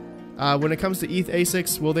 When it comes to ETH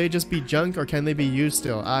ASICs, will they just be junk or can they be used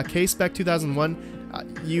still? K-Spec 2001,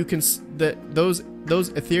 you can those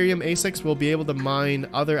Ethereum ASICs will be able to mine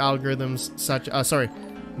other algorithms such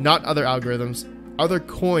not other algorithms, other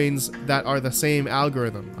coins that are the same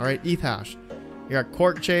algorithm. All right, ETH hash. You got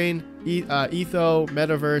Quark Chain, Etho,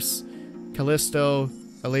 Metaverse, Callisto,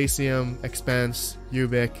 Elysium, Expanse,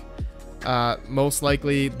 Ubic. Most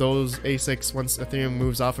likely those ASICs, once Ethereum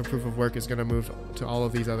moves off of proof of work, is going to move to all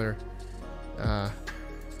of these other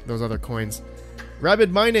those other coins.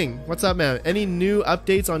 RedPandaMining, what's up, man? Any new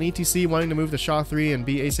updates on ETC wanting to move to SHA-3 and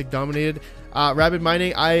be ASIC dominated?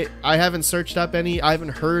 RedPandaMining, I haven't searched up any. I haven't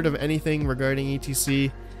heard of anything regarding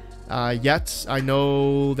ETC yet. I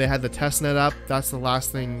know they had the testnet up. That's the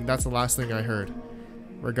last thing I heard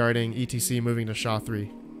regarding ETC moving to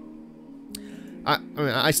SHA-3. I mean,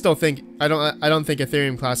 I still think I don't think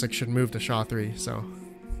Ethereum Classic should move to SHA-3. So,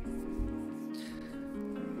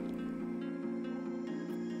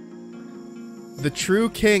 the True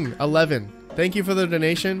King 11. Thank you for the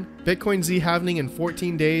donation. Bitcoin Z halving in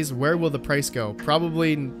 14 days. Where will the price go?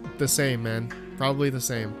 Probably the same, man. Probably the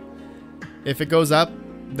same. If it goes up,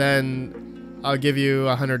 then I'll give you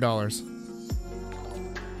 $100.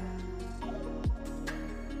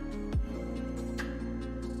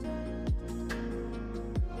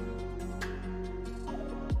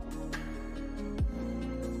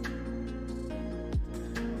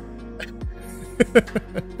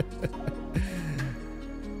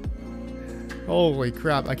 Holy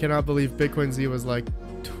crap, I cannot believe Bitcoin Z was like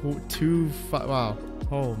wow.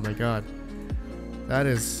 Oh my god. That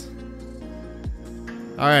is...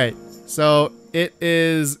 Alright, so it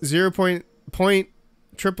is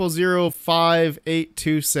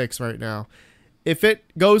 0.000586 right now. If it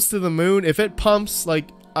goes to the moon, if it pumps like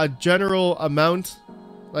a general amount,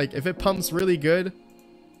 like if it pumps really good,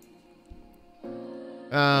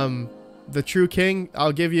 the True King,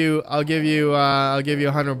 I'll give you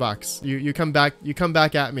 $100. You come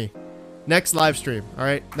back at me next live stream. All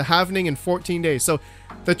right, the halving in 14 days. So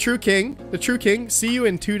the True King, see you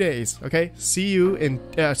in 2 days. Okay, see you in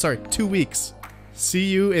 2 weeks. See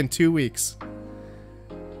you in 2 weeks.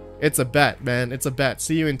 It's a bet, man. It's a bet.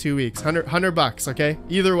 See you in 2 weeks. $100. Okay,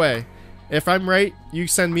 either way, if I'm right, you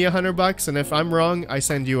send me $100, and if I'm wrong, I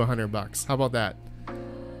send you $100. How about that?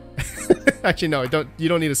 Actually, no, you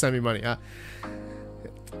don't need to send me money.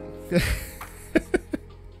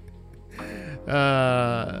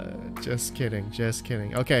 Just kidding. Just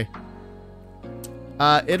kidding. Okay.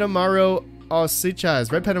 Itamaro Osichas,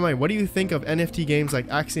 RedPandaMining, what do you think of NFT games like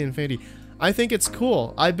Axie Infinity? I think it's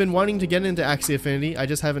cool. I've been wanting to get into Axie Infinity. I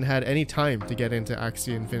just haven't had any time to get into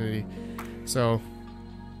Axie Infinity. So,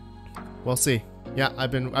 we'll see. Yeah,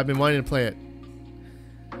 I've been wanting to play it.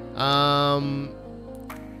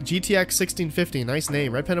 GTX 1650, nice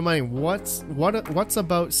name. RedPandaMining, what's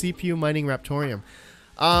about CPU mining Raptorium?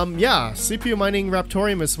 Yeah, CPU mining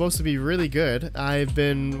Raptorium is supposed to be really good. I've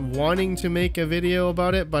been wanting to make a video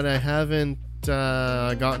about it, but I haven't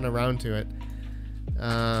gotten around to it.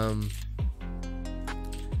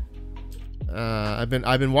 I've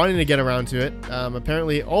been wanting to get around to it.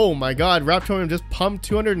 Apparently, oh my god, Raptorium just pumped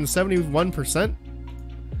 271%.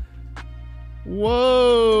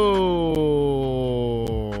 Whoa.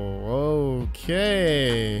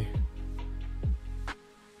 Okay.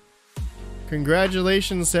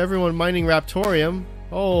 Congratulations to everyone mining Raptorium.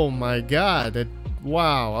 Oh my god.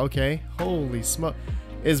 Wow, okay. Holy smoke.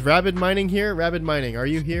 Is RedPandaMining here? RedPandaMining, are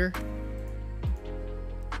you here?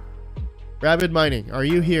 RedPandaMining, are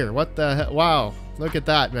you here? What the hell? Wow. Look at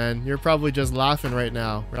that, man. You're probably just laughing right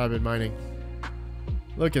now, RedPandaMining.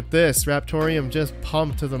 Look at this. Raptorium just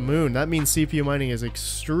pumped to the moon. That means CPU mining is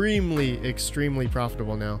extremely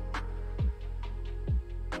profitable now.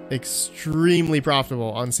 Extremely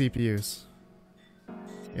profitable on CPUs.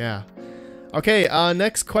 Yeah. Okay,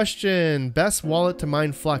 next question. Best wallet to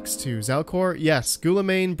mine Flux to? Zalcor? Yes.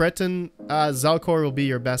 Guillaume, Breton, Zalcor will be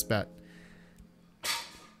your best bet.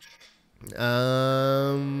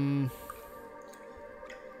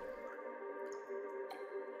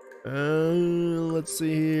 Let's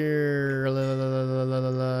see here.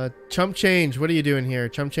 Chump Change, what are you doing here?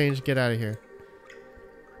 Chump Change, get out of here.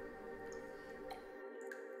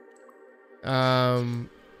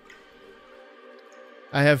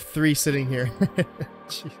 I have 3 sitting here.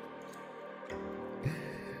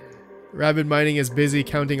 RedPandaMining is busy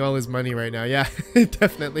counting all his money right now. Yeah,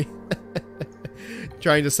 definitely.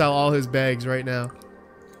 Trying to sell all his bags right now.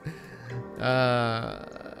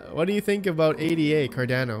 What do you think about ADA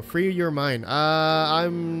Cardano? Free your mind.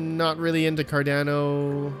 I'm not really into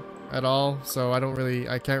Cardano at all, so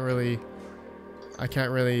I can't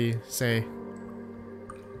really say.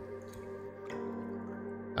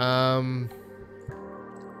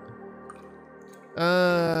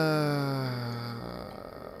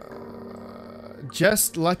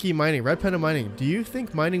 Just Lucky Mining, RedPandaMining, do you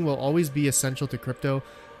think mining will always be essential to crypto,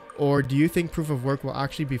 or do you think proof of work will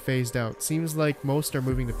actually be phased out? Seems like most are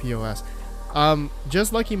moving to POS.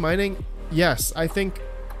 Just Lucky Mining, yes, I think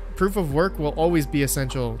proof of work will always be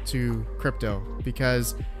essential to crypto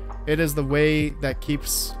because it is the way that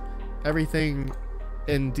keeps everything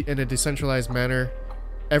in a decentralized manner.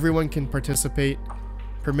 Everyone can participate,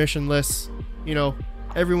 permissionless. You know,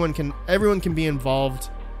 everyone can be involved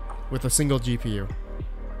with a single GPU,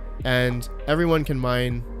 and everyone can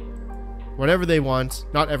mine whatever they want.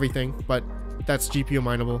 Not everything, but that's GPU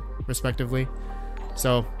mineable, respectively.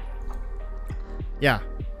 So, yeah,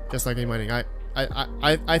 just like mining. I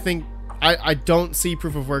think I don't see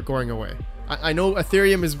proof of work going away. I know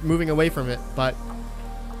Ethereum is moving away from it, but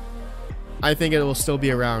I think it will still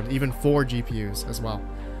be around, even for GPUs as well.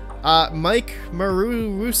 Mike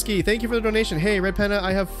Maruski, thank you for the donation. Hey, Red Panda,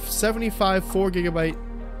 I have 75 4GB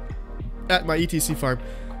at my ETC farm.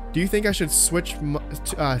 Do you think I should switch? Do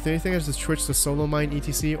you think I should switch to solo mine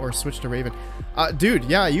ETC or switch to Raven? Dude,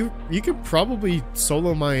 yeah, you could probably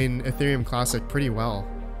solo mine Ethereum Classic pretty well,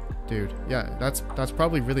 dude. Yeah, that's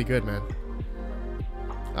probably really good, man.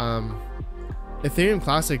 Ethereum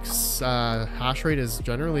Classic's hash rate is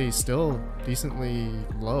generally still decently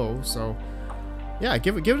low, so yeah,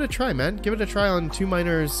 give it a try, man. Give it a try on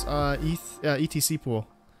 2Miners ETC pool.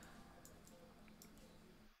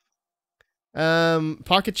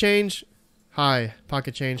 Pocket Change. Hi,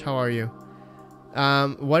 Pocket Change. How are you?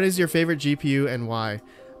 What is your favorite GPU and why?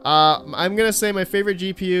 I'm gonna say my favorite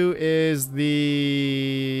GPU is the...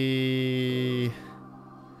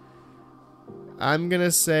 I'm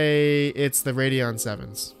gonna say it's the Radeon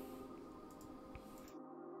 7s.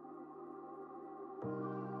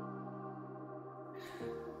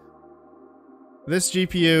 This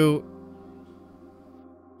GPU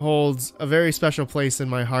holds a very special place in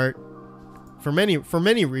my heart for many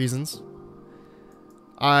reasons.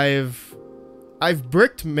 I've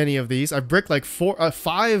bricked many of these. I've bricked like 5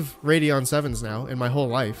 Radeon 7s now in my whole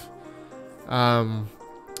life.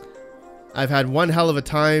 I've had one hell of a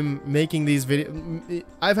time making these videos.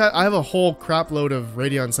 I have a whole crap load of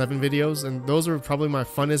Radeon 7 videos, and those are probably my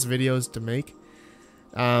funnest videos to make.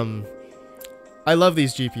 I love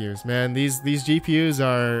these GPUs, man. These GPUs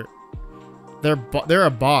are they're a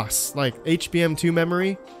boss. Like HBM2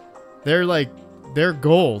 memory, they're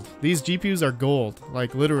gold. These GPUs are gold,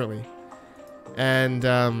 like literally. And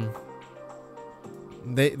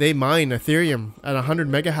they mine Ethereum at 100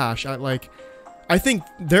 mega hash at like, I think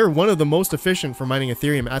they're one of the most efficient for mining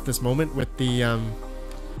Ethereum at this moment with the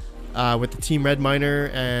Team Red miner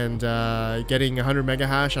and getting 100 mega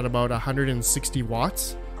hash at about 160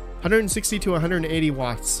 watts, 160 to 180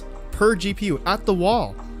 watts per GPU at the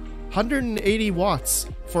wall, 180 watts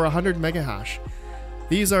for 100 mega hash.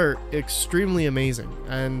 These are extremely amazing.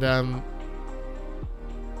 And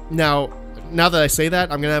now that I say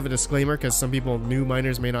that, I'm gonna have a disclaimer because some people, new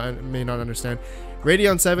miners, may not understand.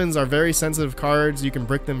 Radeon 7s are very sensitive cards. You can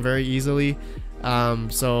brick them very easily.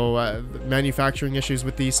 Manufacturing issues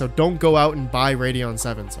with these, so don't go out and buy Radeon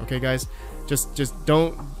 7s, okay guys? Just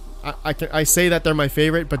don't. I say that they're my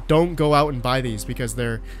favorite, but don't go out and buy these because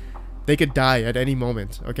they could die at any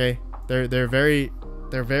moment, okay? They're very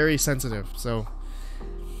sensitive, so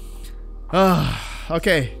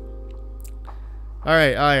okay. All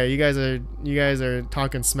right, you guys are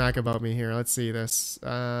talking smack about me here. Let's see this.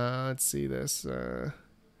 Red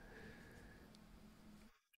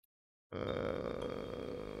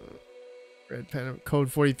Panda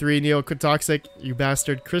code 43 Neo Toxic, you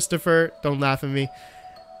bastard. Christopher, don't laugh at me.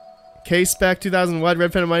 K Spec 2001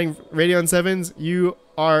 RedPandaMining Radeon 7s, you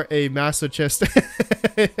are a masochist.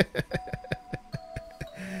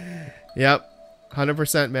 Yep,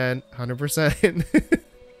 100%, man, 100%.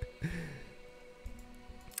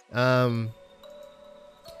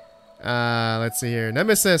 Let's see here.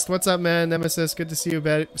 Nemesis, what's up, man? Nemesis, good to see you,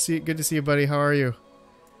 good to see you, buddy. How are you?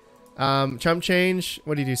 Chump Change,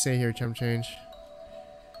 what did you say here, Chump Change?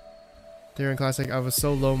 Theron Classic, I was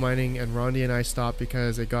so low mining and Rondi and I stopped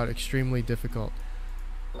because it got extremely difficult.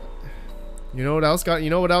 You know what else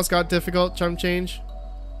got difficult, Chump Change?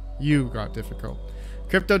 You got difficult.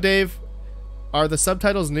 Crypto Dave, are the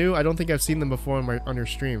subtitles new? I don't think I've seen them before on your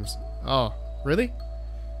streams. Oh, really?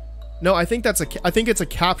 No, I think it's a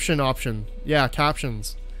caption option. Yeah,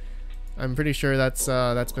 captions. I'm pretty sure that's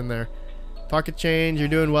been there. Pocket Change, you're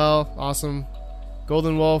doing well. Awesome.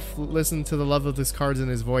 Golden Wolf, listen to the love of this cards in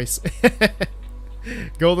his voice.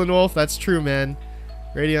 Golden Wolf, that's true, man.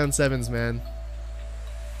 Radeon 7s, man.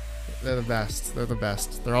 They're the best. They're the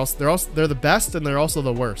best. They're the best, and they're also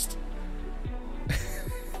the worst.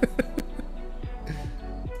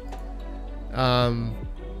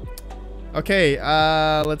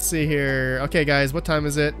 Okay, let's see here. Okay, guys, what time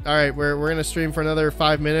is it? All right, we're gonna stream for another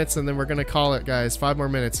 5 minutes, and then we're gonna call it, guys. 5 more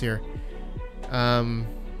minutes here.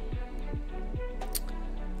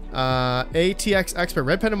 ATX Expert,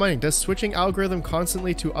 RedPandaMining, does switching algorithm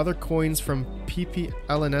constantly to other coins from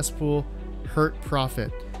PPLNS pool hurt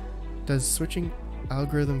profit? Does switching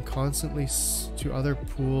algorithm constantly to other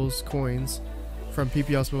pools coins from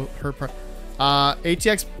PPLNS pool hurt profit?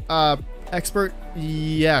 ATX Expert,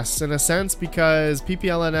 yes, in a sense, because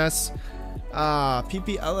PPLNS,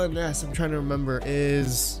 I'm trying to remember,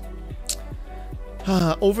 is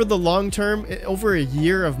over the long term, over a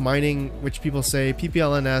year of mining, which people say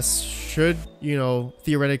PPLNS should, you know,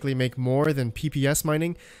 theoretically make more than PPS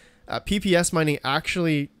mining. PPS mining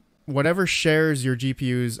actually, whatever shares your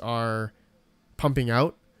GPUs are pumping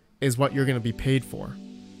out is what you're going to be paid for.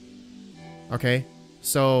 Okay,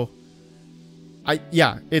 so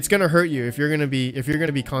yeah, it's gonna hurt you if you're gonna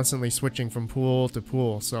be constantly switching from pool to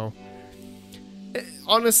pool. So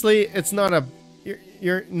honestly, it's not a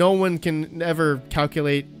no one can ever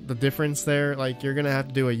calculate the difference there. Like, you're gonna have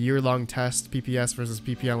to do a year-long test, PPS versus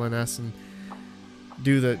PPLNS, and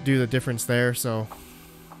do the difference there. So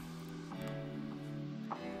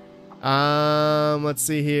let's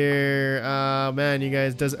see here. Man, you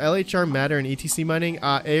guys, does LHR matter in ETC mining?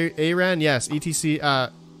 ARAN, yes. ETC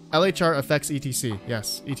LHR affects ETC.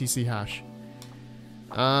 Yes, ETC hash.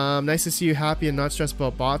 Nice to see you happy and not stressed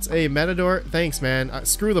about bots. Hey, Matador, thanks, man.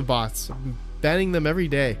 Screw the bots. I'm banning them every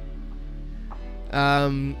day.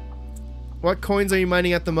 What coins are you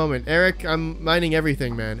mining at the moment? Eric, I'm mining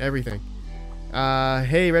everything, man. Everything.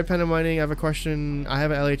 Hey, RedPandaMining, I have a question. I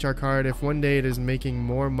have an LHR card. If one day it is making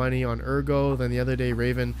more money on Ergo than the other day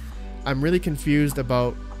Raven, I'm really confused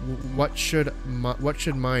about what should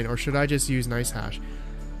mine, or should I just use nice hash?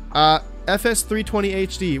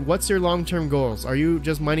 FS320HD, what's your long-term goals? Are you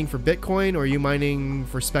just mining for Bitcoin, or are you mining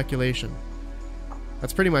for speculation?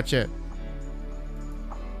 That's pretty much it.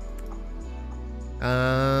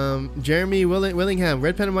 Jeremy Willingham,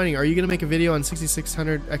 RedPandaMining, are you going to make a video on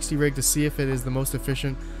 6600 XT rig to see if it is the most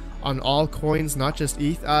efficient on all coins, not just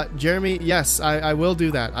ETH? Jeremy, yes, I will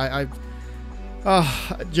do that.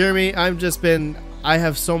 Jeremy, I've just been I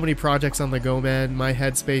have so many projects on the go, man. My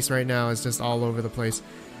headspace right now is just all over the place.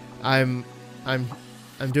 I'm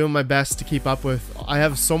doing my best to keep up with. I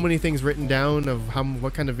have so many things written down of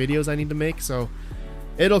what kind of videos I need to make, so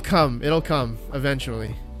it'll come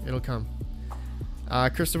eventually. It'll come.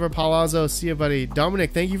 Christopher Palazzo, see you, buddy.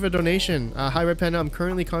 Dominic, thank you for the donation. Hi, Red Panda. I'm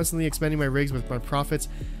currently constantly expanding my rigs with my profits.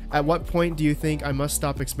 At what point do you think I must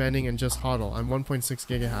stop expanding and just hodl? I'm 1.6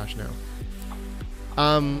 gigahash now.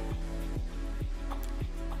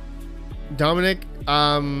 Dominic,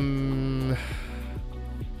 I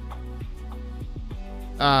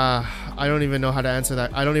don't even know how to answer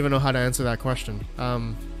that. I don't even know how to answer that question.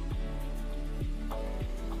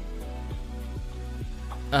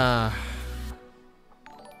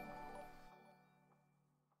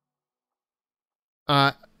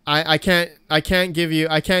 I can't give you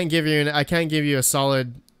a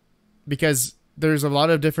solid, because there's a lot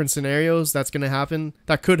of different scenarios that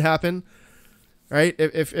could happen, right?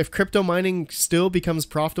 If crypto mining still becomes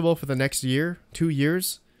profitable for the next year, 2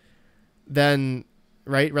 years, then,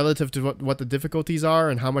 right, relative to what the difficulties are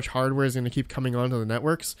and how much hardware is going to keep coming onto the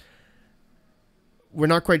networks, we're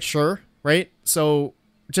not quite sure, right? So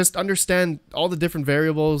just understand all the different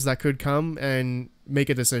variables that could come and make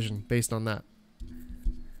a decision based on that.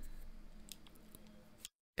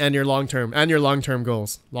 And your long-term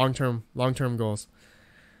goals. Long-term goals.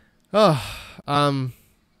 Oh,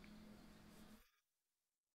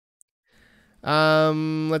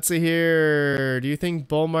 let's see here. Do you think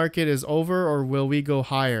bull market is over or will we go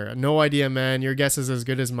higher? No idea, man. Your guess is as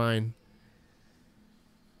good as mine.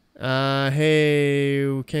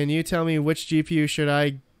 Hey, can you tell me which GPU should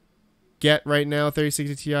I get right now?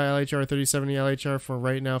 3060 Ti LHR, 3070 LHR for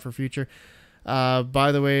right now, for future.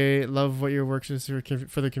 By the way, love what your work is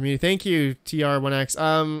for the community. Thank you,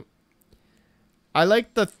 TR1X. I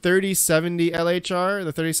like the 3070 LHR.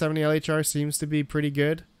 The 3070 LHR seems to be pretty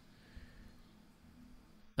good.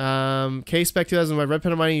 K-Spec 2001,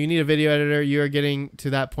 RedPandaMining, you need a video editor. You are getting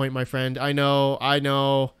to that point, my friend. I know.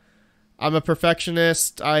 I'm a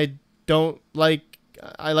perfectionist. I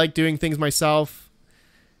like doing things myself.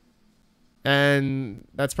 And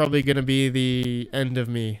that's probably going to be the end of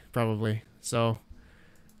me, probably. So,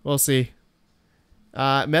 we'll see.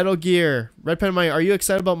 Metal Gear, RedPandaMining, are you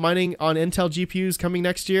excited about mining on Intel GPUs coming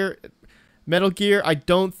next year? Metal Gear, I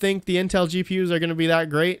don't think the Intel GPUs are going to be that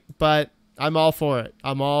great, but I'm all for it.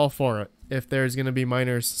 I'm all for it if there's going to be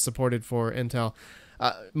miners supported for Intel.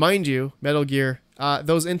 Mind you, Metal Gear,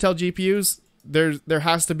 those Intel GPUs, there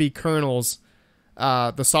has to be kernels,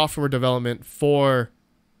 the software development for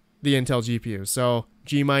the Intel GPUs. So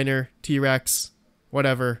Gminer, T-Rex,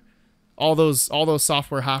 whatever, all those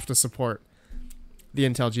software have to support the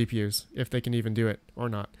Intel GPUs if they can even do it or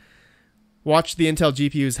not. Watch the Intel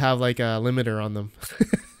GPUs have like a limiter on them.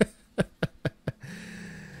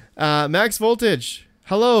 Max Voltage.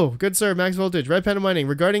 Hello, good sir, Max Voltage. RedPandaMining,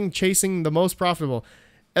 regarding chasing the most profitable.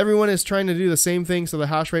 Everyone is trying to do the same thing, so the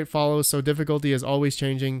hash rate follows, so difficulty is always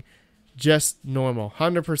changing. Just normal.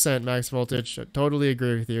 100% Max Voltage. I totally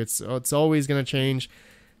agree with you. It's always going to change.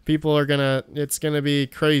 People are it's going to be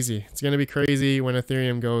crazy. It's going to be crazy when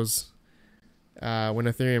Ethereum goes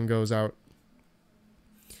out.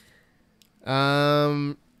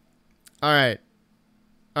 All right,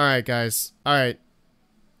 guys. All right.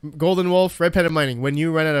 Golden Wolf, RedPandaMining, when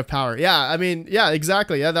you run out of power. Yeah, I mean, yeah,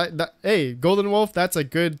 exactly. Yeah, hey, Golden Wolf, that's a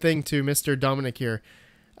good thing to Mr. Dominic here.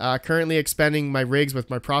 Currently expanding my rigs with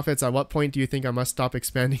my profits. At what point do you think I must stop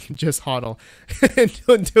expanding and just hodl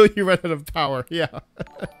until you run out of power? Yeah.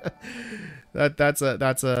 that's a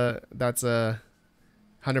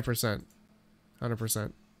 100%.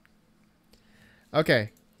 100%. Okay.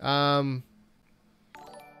 All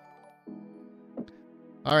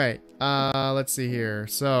right. Let's see here.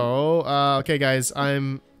 So, okay, guys, I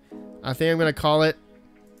think I'm gonna call it.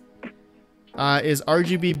 Is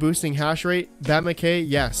RGB boosting hash rate? Bat McKay?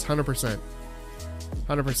 Yes, 100%.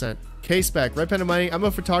 100%. K-Spec, RedPandaMining. I'm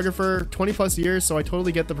a photographer, 20 plus years, so I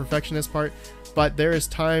totally get the perfectionist part, but there is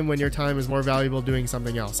time when your time is more valuable doing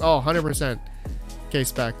something else. Oh, 100%.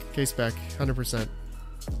 K-Spec, 100%.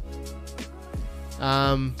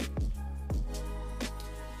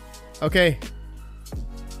 Okay.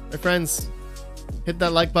 My friends, hit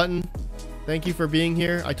that like button. Thank you for being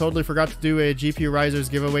here. I totally forgot to do a GPU Risers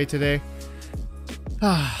giveaway today.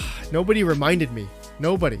 Nobody reminded me.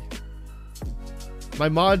 Nobody. My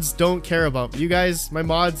mods don't care about you guys. My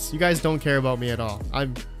mods, you guys don't care about me at all.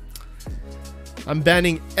 I'm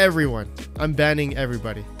banning everyone. I'm banning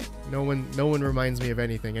everybody. No one reminds me of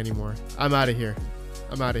anything anymore. I'm out of here.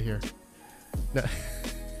 I'm out of here. No.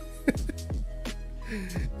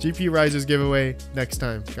 GPU Risers giveaway next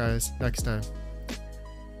time, guys. Next time.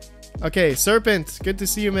 Okay, Serpent, good to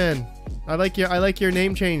see you, man. I like your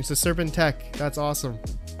name change to Serpent Tech. That's awesome.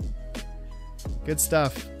 Good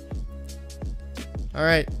stuff. All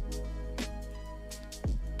right.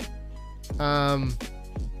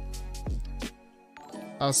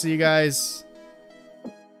 I'll see you guys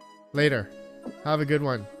later. Have a good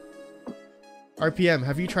one. RPM,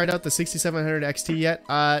 have you tried out the 6700 XT yet?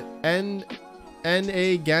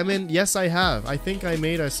 NA Gammon, yes I have. I think I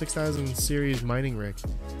made a 6000 series mining rig.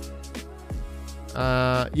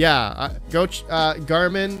 Yeah, go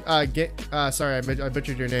Garmin, sorry, I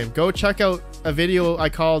butchered your name. Go check out a video I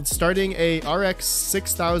called Starting a RX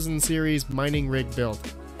 6000 series mining rig build.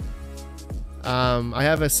 I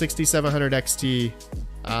have a 6700 XT,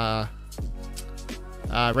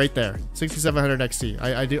 right there, 6700 XT.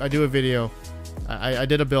 I do a video. I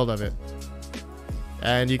did a build of it,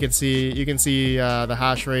 and you can see the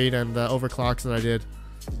hash rate and the overclocks that I did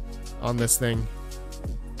on this thing.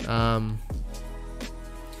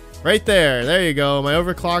 Right there. There you go. My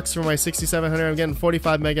overclocks for my 6700. I'm getting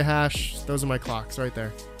 45 mega hash. Those are my clocks right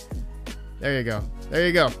there. There you go. There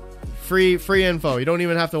you go. Free info. You don't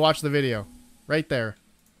even have to watch the video. Right there.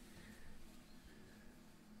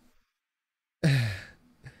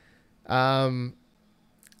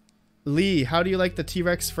 Lee, how do you like the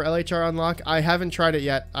T-Rex for LHR unlock? I haven't tried it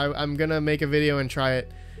yet. I'm gonna make a video and try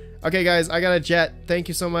it. Okay, guys, I got a jet. Thank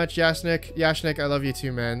you so much, Yashnik. Yashnik, I love you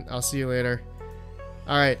too, man. I'll see you later.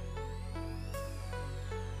 Alright.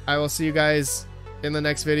 I will see you guys in the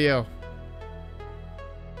next video.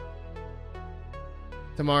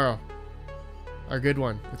 Tomorrow. Our good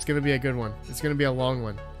one. It's gonna be a good one. It's gonna be a long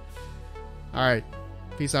one. Alright.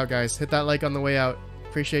 Peace out, guys. Hit that like on the way out.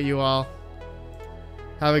 Appreciate you all.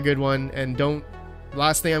 Have a good one. And don't...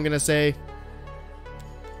 Last thing I'm gonna say...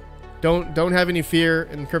 Don't have any fear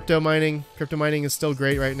in crypto mining. Crypto mining is still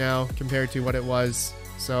great right now compared to what it was.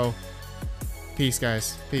 So... Peace,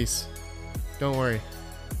 guys. Peace. Don't worry.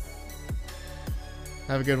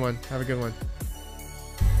 Have a good one. Have a good one.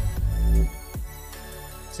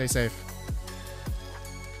 Stay safe.